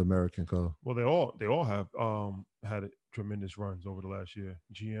the American car. Well, they all have had tremendous runs over the last year.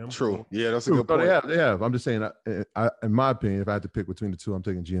 GM, true, yeah, that's a good point. They have. I'm just saying, I, in my opinion, if I had to pick between the two, I'm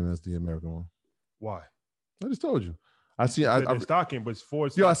taking GM as the American one. Why? I just told you. I see. I'm stocking, but it's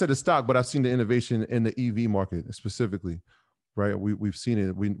Ford. Yeah, I said the stock, but I've seen the innovation in the EV market specifically. Right, we've seen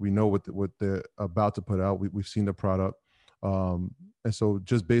it. We know what they're about to put out. We've seen the product, and so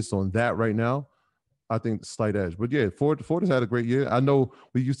just based on that right now, I think slight edge. But yeah, Ford has had a great year. I know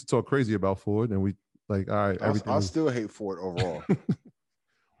we used to talk crazy about Ford, and we all right. I still hate Ford overall.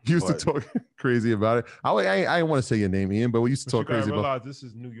 Used to talk crazy about it. I didn't want to say your name, Ian, but we used to talk crazy about. This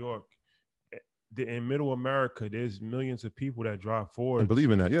is New York. In Middle America, there's millions of people that drive Ford and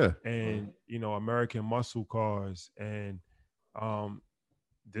believe in that. Yeah, and American muscle cars, and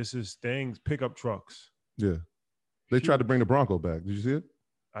this is things pickup trucks. Yeah, they tried to bring the Bronco back. Did you see it?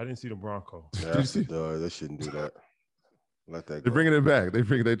 I didn't see the Bronco. Yeah, they shouldn't do that. Let that go. They're bringing it back. They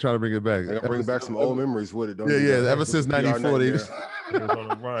try to bring it back. They're gonna bring back some old memories with it. Ever since '94, they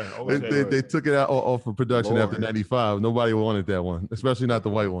took it out off of production after '95. Nobody wanted that one, especially not the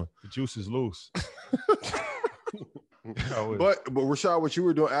white one. The juice is loose. But Rashad, what you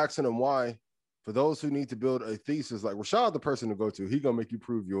were doing, asking them why, for those who need to build a thesis, like Rashad, the person to go to, he gonna make you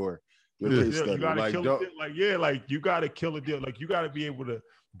prove your case study. You gotta kill a deal. You gotta kill a deal. Like you gotta be able to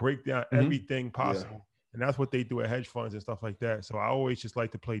break down everything possible. Yeah. And that's what they do at hedge funds and stuff like that. So I always just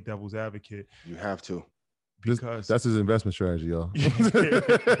like to play devil's advocate. You have to. Because that's his investment strategy, y'all.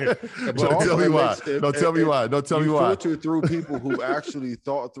 Don't tell me why. Don't tell me why. Don't tell me why. Filter through people who actually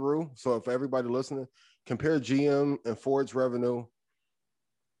thought through. So if everybody listening, compare GM and Ford's revenue,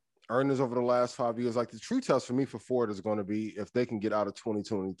 earnings over the last 5 years. Like the true test for me for Ford is going to be if they can get out of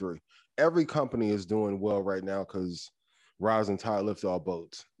 2023. Every company is doing well right now because rising tide lifts all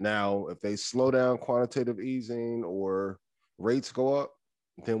boats. Now, if they slow down quantitative easing or rates go up,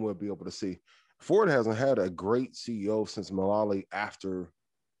 then we'll be able to see. Ford hasn't had a great CEO since Mulally after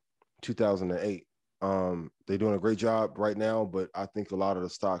 2008. They're doing a great job right now, but I think a lot of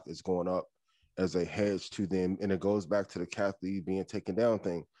the stock is going up as a hedge to them. And it goes back to the Kathy being taken down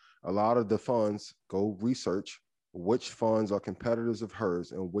thing. A lot of the funds, go research which funds are competitors of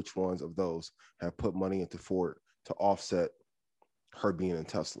hers and which ones of those have put money into Ford to offset her being in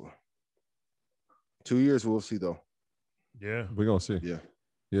Tesla. 2 years, we'll see though. Yeah, we're gonna see.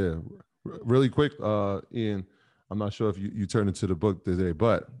 Yeah. Really quick, Ian. I'm not sure if you turned into the book today,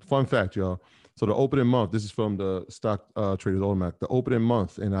 but fun fact, y'all. So the opening month, this is from the Stock Traders Almanac. The opening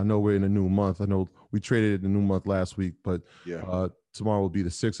month, and I know we're in a new month. I know we traded the new month last week, but tomorrow will be the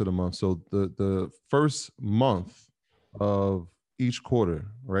 6th of the month. So the first month of each quarter,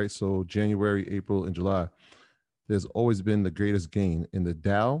 right? So January, April, and July, there's always been the greatest gain in the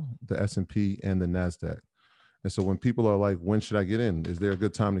Dow, the S&P, and the NASDAQ. And so when people are like, when should I get in? Is there a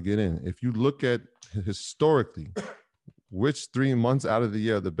good time to get in? If you look at historically, which 3 months out of the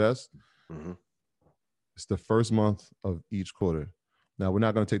year are the best, it's the first month of each quarter. Now, we're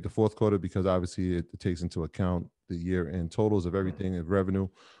not going to take the fourth quarter because obviously it takes into account the year-end totals of everything of revenue.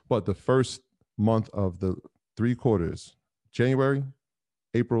 But the first month of the 3 quarters, January,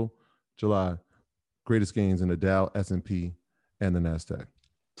 April, July, greatest gains in the Dow, S&P, and the NASDAQ.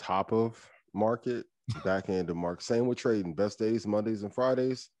 Top of market, back end of market. Same with trading. Best days, Mondays and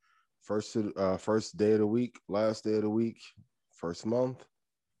Fridays. First day of the week, last day of the week, first month.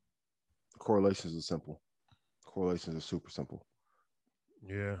 The correlations are simple. Correlations are super simple.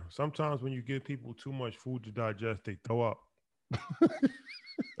 Yeah. Sometimes when you give people too much food to digest, they throw up.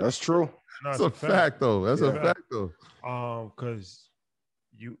 That's true. That's a fact, though. That's a fact, though. Because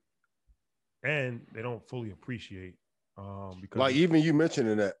they don't fully appreciate. Because like even you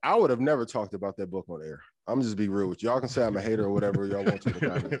mentioning that, I would have never talked about that book on air. I'm just be real with you. Y'all can say I'm a hater or whatever y'all want to in the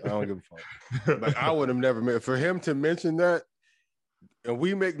comments. I don't give a fuck. Like I would have never made for him to mention that, and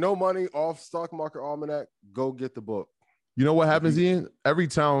we make no money off Stock Market Almanac. Go get the book. You know what happens, Ian? Every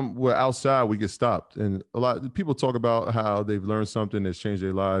time we're outside, we get stopped, and a lot of people talk about how they've learned something that's changed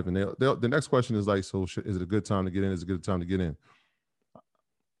their life, and the next question is like, so is it a good time to get in? Is it a good time to get in?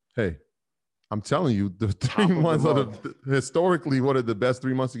 Hey, I'm telling you, the 3 months of historically one of the best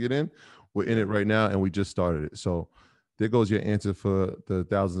 3 months to get in. We're in it right now, and we just started it. So there goes your answer for the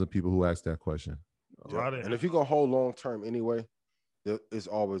thousands of people who asked that question. Yeah. And if you go hold long term anyway, it's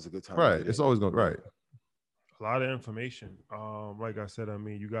always a good time. Right. It's always going right. A lot of information. Like I said, I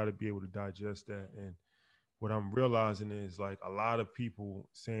mean, you got to be able to digest that. And what I'm realizing is like a lot of people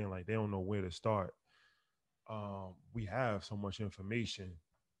saying like they don't know where to start. We have so much information.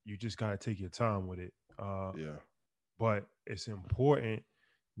 You just got to take your time with it. But it's important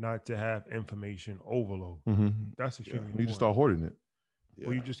not to have information overload. That's extremely important. You just start hoarding it.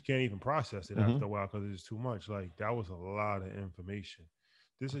 Well, you just can't even process it after a while because it's too much. Like that was a lot of information.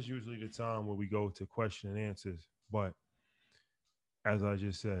 This is usually the time where we go to question and answers. But as I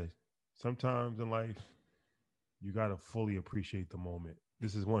just said, sometimes in life, you got to fully appreciate the moment.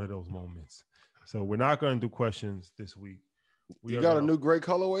 This is one of those moments. So we're not going to do questions this week. You got a new gray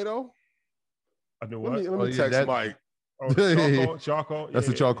colorway though? I know what? Let me text Mike. Oh, charcoal. That's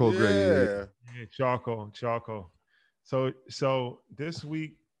a charcoal gray. Yeah, charcoal. So this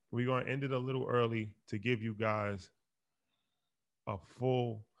week we're gonna end it a little early to give you guys a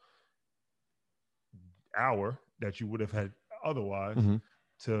full hour that you would have had otherwise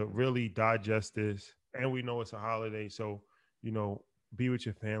to really digest this. And we know it's a holiday, so be with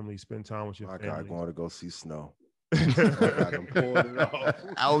your family, spend time with your family. My guy going to go see snow. I got him pulling it off.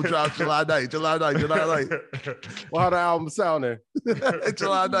 Album drop July 9th. Well, how the album sounding?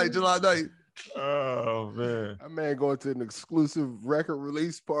 July 9th. Oh man, that man going to an exclusive record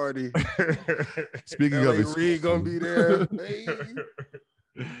release party. Speaking of it, Reed gonna be there.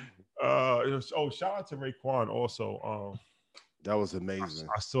 Shout out to Raekwon also. That was amazing.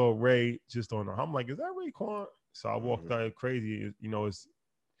 I saw Ray just on. I'm like, is that Raekwon? So I walked out crazy. It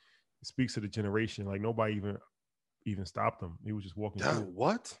speaks to the generation. Like nobody even stopped him. He was just walking through.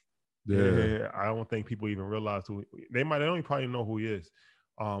 What? Yeah, I don't think people even realize who they don't even probably know who he is.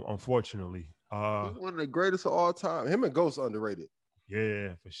 Unfortunately, he's one of the greatest of all time. Him and Ghost underrated.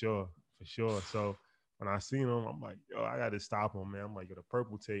 Yeah, for sure. So when I seen him, I'm like, yo, I got to stop him, man. I'm like, yo, the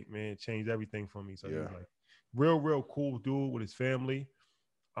purple tape, man, changed everything for me. So he was like, real cool dude with his family.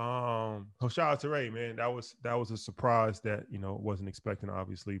 So shout out to Ray, man. That was a surprise that wasn't expecting,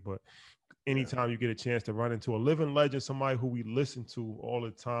 obviously, but. Anytime you get a chance to run into a living legend, somebody who we listen to all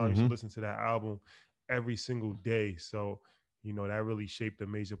the time, you should listen to that album every single day. So, that really shaped a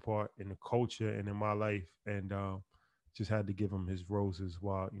major part in the culture and in my life. And just had to give him his roses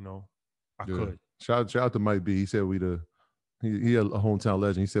while, I could. Shout out to Mike B. He said he a hometown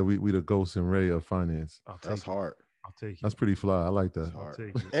legend. He said we the Ghost and Ray of finance. That's hard. I'll take it. That's pretty fly. I like that. I'll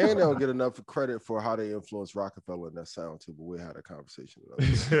take it. And they don't get enough credit for how they influenced Rockefeller in that sound too. But we had a conversation.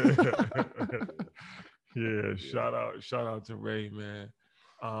 Shout out to Ray, man.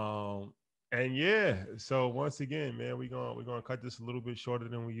 And so once again, man, we're gonna cut this a little bit shorter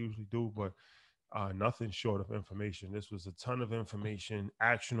than we usually do, but Nothing short of information. This was a ton of information,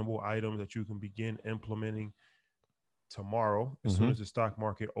 actionable items that you can begin implementing tomorrow as soon as the stock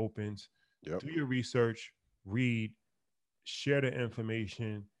market opens. Do your research, read, share the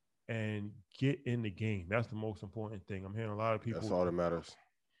information, and get in the game. That's the most important thing. I'm hearing a lot of people. That's all that matters.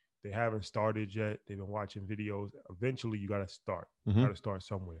 They haven't started yet. They've been watching videos. Eventually, you got to start. You got to start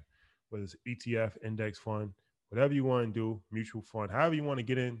somewhere. Whether it's ETF, index fund, whatever you want to do, mutual fund, however you want to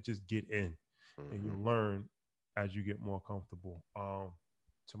get in, just get in. And you'll learn as you get more comfortable.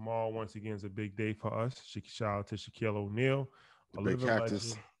 Tomorrow, once again, is a big day for us. Shout out to Shaquille O'Neal, a living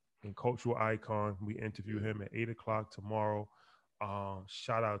legend and cultural icon. We interview him at 8 o'clock tomorrow.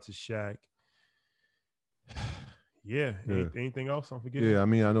 Shout out to Shaq. Anything else I'm forgetting? Yeah, I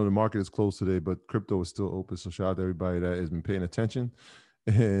mean, I know the market is closed today, but crypto is still open. So shout out to everybody that has been paying attention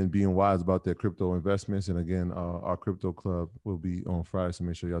and being wise about their crypto investments. And again, our crypto club will be on Friday, so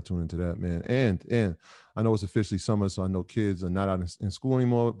make sure y'all tune into that, man. And I know it's officially summer, so I know kids are not out in school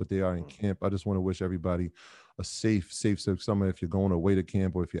anymore, but they are in camp. I just want to wish everybody a safe summer. If you're going away to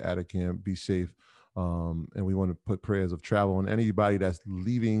camp or if you're at a camp, be safe. And we want to put prayers of travel on anybody that's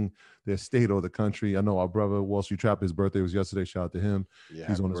leaving their state or the country. I know our brother Wall Street Trap, his birthday was yesterday. Shout out to him.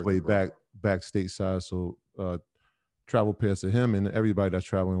 He's on his way back stateside. So travel prayers to him and everybody that's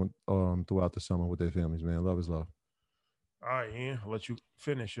traveling throughout the summer with their families, man. Love is love. All right, Ian, I'll let you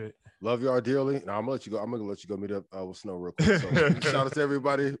finish it. Love y'all dearly. Now I'm gonna let you go. I'm gonna let you go meet up with Snow real quick. So shout out to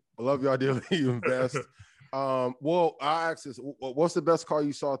everybody. Love y'all dearly. You invest. Well, I asked this: what's the best car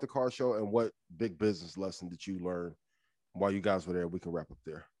you saw at the car show, and what big business lesson did you learn while you guys were there? We can wrap up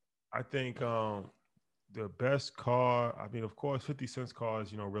there. I think the best car. I mean, of course, 50 Cent's car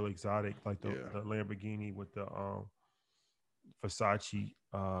is real exotic, like the Lamborghini with the Versace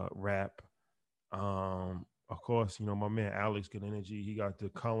wrap. Of course, my man Alex Good Energy. He got the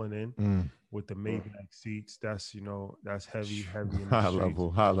Cullinan with the Maybach seats. That's that's heavy. In high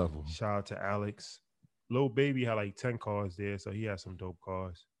level. Shout out to Alex. Lil Baby had like 10 cars there, so he had some dope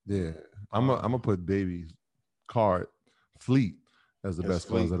cars. Yeah, I'm gonna put Baby's car Fleet as the best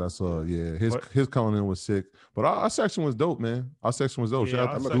cars that I saw. Yeah, his Cullinan was sick, but our section was dope, man. Our section was dope. Yeah, Shout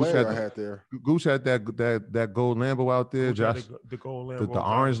out to Gooch had that gold Lambo out there. Josh, the gold Lambo, the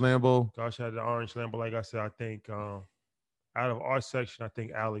orange Lambo. Josh had the orange Lambo. Like I said, I think out of our section, I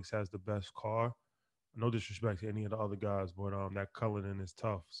think Alex has the best car. No disrespect to any of the other guys, but that Cullinan is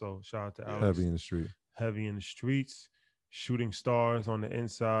tough. So shout out to Alex. Heavy in the streets, shooting stars on the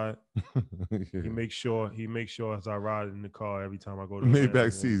inside. He makes sure as I ride in the car every time I go to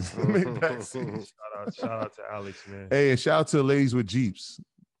Maybach seats. Maybach seats. Shout out to Alex, man. Hey, and shout out to the ladies with Jeeps.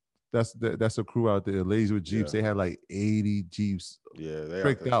 That's a crew out there. Ladies with Jeeps. They had like 80 Jeeps. Yeah, they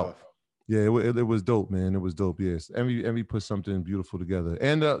tricked out. Tough. Yeah, it was dope, man. It was dope. Yes, Envy put something beautiful together,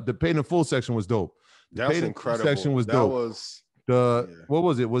 and the paid in full section was dope. That's incredible. Section was dope. What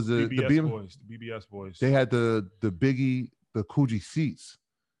was it? Was it the BBS boys? They had the Biggie, the Coogee seats.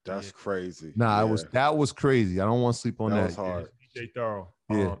 That's crazy. Nah, that was crazy. I don't want to sleep on that. Was hard. DJ Thorough.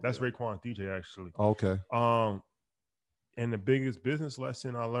 That's Raekwon DJ actually. Okay. And the biggest business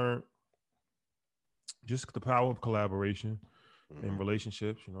lesson I learned, just the power of collaboration and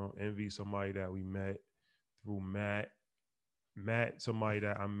relationships. Envy, somebody that we met through Matt, somebody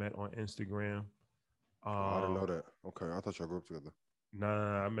that I met on Instagram. I didn't know that. Okay, I thought y'all grew up together.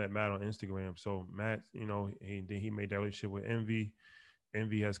 Nah, I met Matt on Instagram. So Matt, he made that relationship with Envy.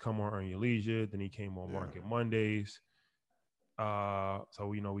 Envy has come on Earn Your Leisure. Then he came on Market Mondays. So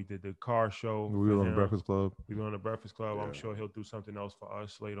we did the car show. We were on the Breakfast Club. Yeah. I'm sure he'll do something else for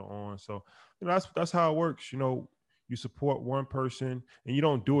us later on. So that's how it works. You support one person, and you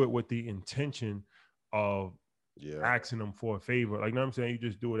don't do it with the intention of asking them for a favor. Like, you know what I'm saying? You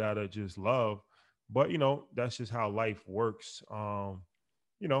just do it out of just love. But, that's just how life works. It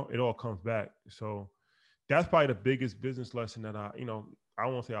all comes back. So that's probably the biggest business lesson that I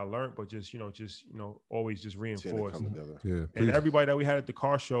won't say I learned, but just always just reinforced. Yeah, and everybody that we had at the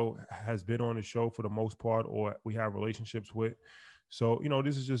car show has been on the show for the most part, or we have relationships with. So,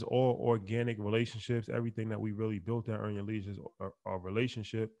 this is just all organic relationships. Everything that we really built at Earn Your Leisure is our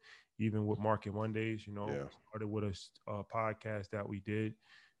relationship, even with Market Mondays, started with a podcast that we did.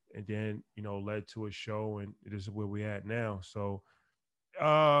 And then, led to a show, and this is where we're at now. So,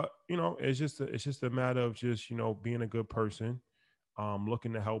 it's just a matter of just, being a good person,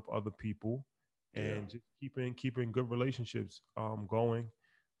 looking to help other people, and just keeping good relationships going.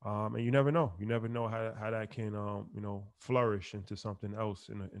 And you never know how that can, flourish into something else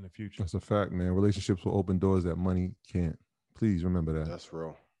in the future. That's a fact, man. Relationships will open doors that money can't. Please remember that. That's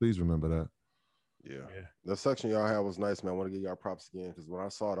real. Please remember that. Yeah. The section y'all had was nice, man. I want to give y'all props again, because when I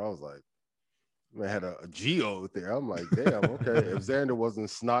saw it, I was like, Man had a geo there. I'm like, damn, okay. If Xander wasn't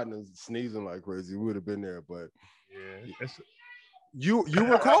snotting and sneezing like crazy, we would have been there. But yeah, you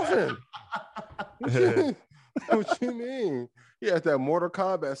were coughing. What you mean? He had that Mortal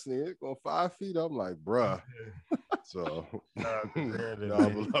Kombat sneeze going 5 feet. I'm like, bruh. So I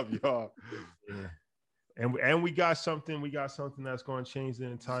love y'all. Yeah. And we got something that's going to change the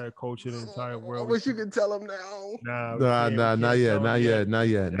entire culture, the entire world. I wish you could tell him now. Nah, not yet.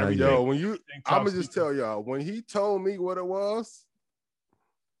 Yo, when I'm gonna just tell y'all, when he told me what it was,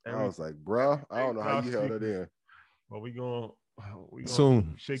 I was like, bruh, I don't know how you held it in. But we gonna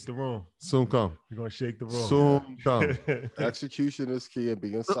soon shake the room. Soon come. We're gonna shake the room. Soon come. Execution is key and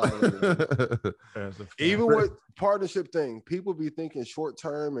being silent. Even with partnership thing, people be thinking short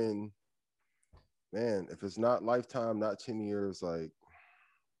term, and man, if it's not lifetime, not 10 years, like,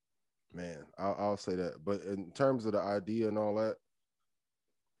 man, I'll say that. But in terms of the idea and all that,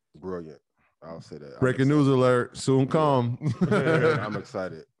 brilliant. I'll say that. Breaking news alert. Soon come. I'm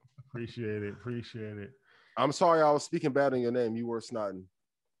excited. Appreciate it. I'm sorry I was speaking bad on your name. You were snotting.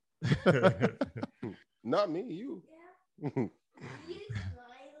 Not me, you. Yeah.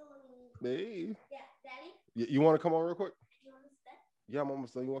 Hey. Yeah, Daddy? You want to come on real quick? You want to stay? Yeah, I'm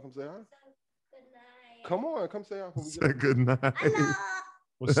almost done. You want to come say hi? Good night. Come on, come say hi. Say good night. Hello.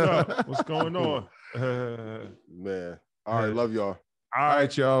 What's up? What's going on? Man. All right, love y'all. All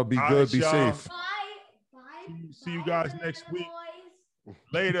right, y'all. Be good. Be safe. Bye. See you guys Bye, next week. boys.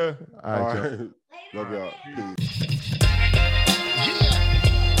 Later. All right, y'all. Later. Love y'all. Peace.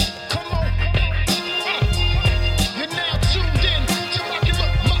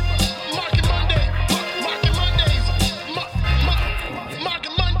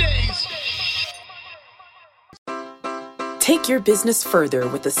 Take your business further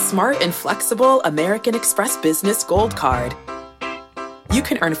with the smart and flexible American Express Business Gold Card. You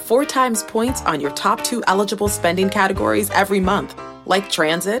can earn 4 times points on your top 2 eligible spending categories every month, like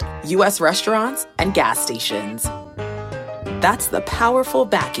transit, U.S. restaurants, and gas stations. That's the powerful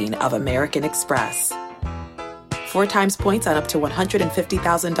backing of American Express. 4 times points on up to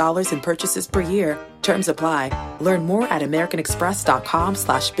 $150,000 in purchases per year. Terms apply. Learn more at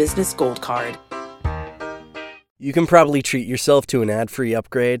americanexpress.com/business gold card. You can probably treat yourself to an ad-free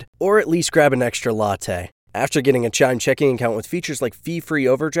upgrade, or at least grab an extra latte. After getting a Chime checking account with features like fee-free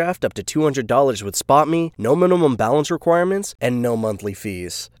overdraft up to $200 with SpotMe, no minimum balance requirements, and no monthly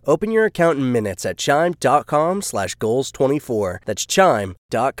fees. Open your account in minutes at chime.com/goals24. That's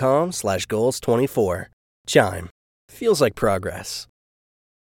chime.com/goals24. Chime. Feels like progress.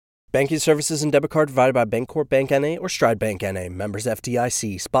 Banking services and debit card provided by Bancorp Bank N.A. or Stride Bank N.A. Members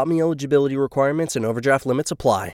FDIC. SpotMe eligibility requirements and overdraft limits apply.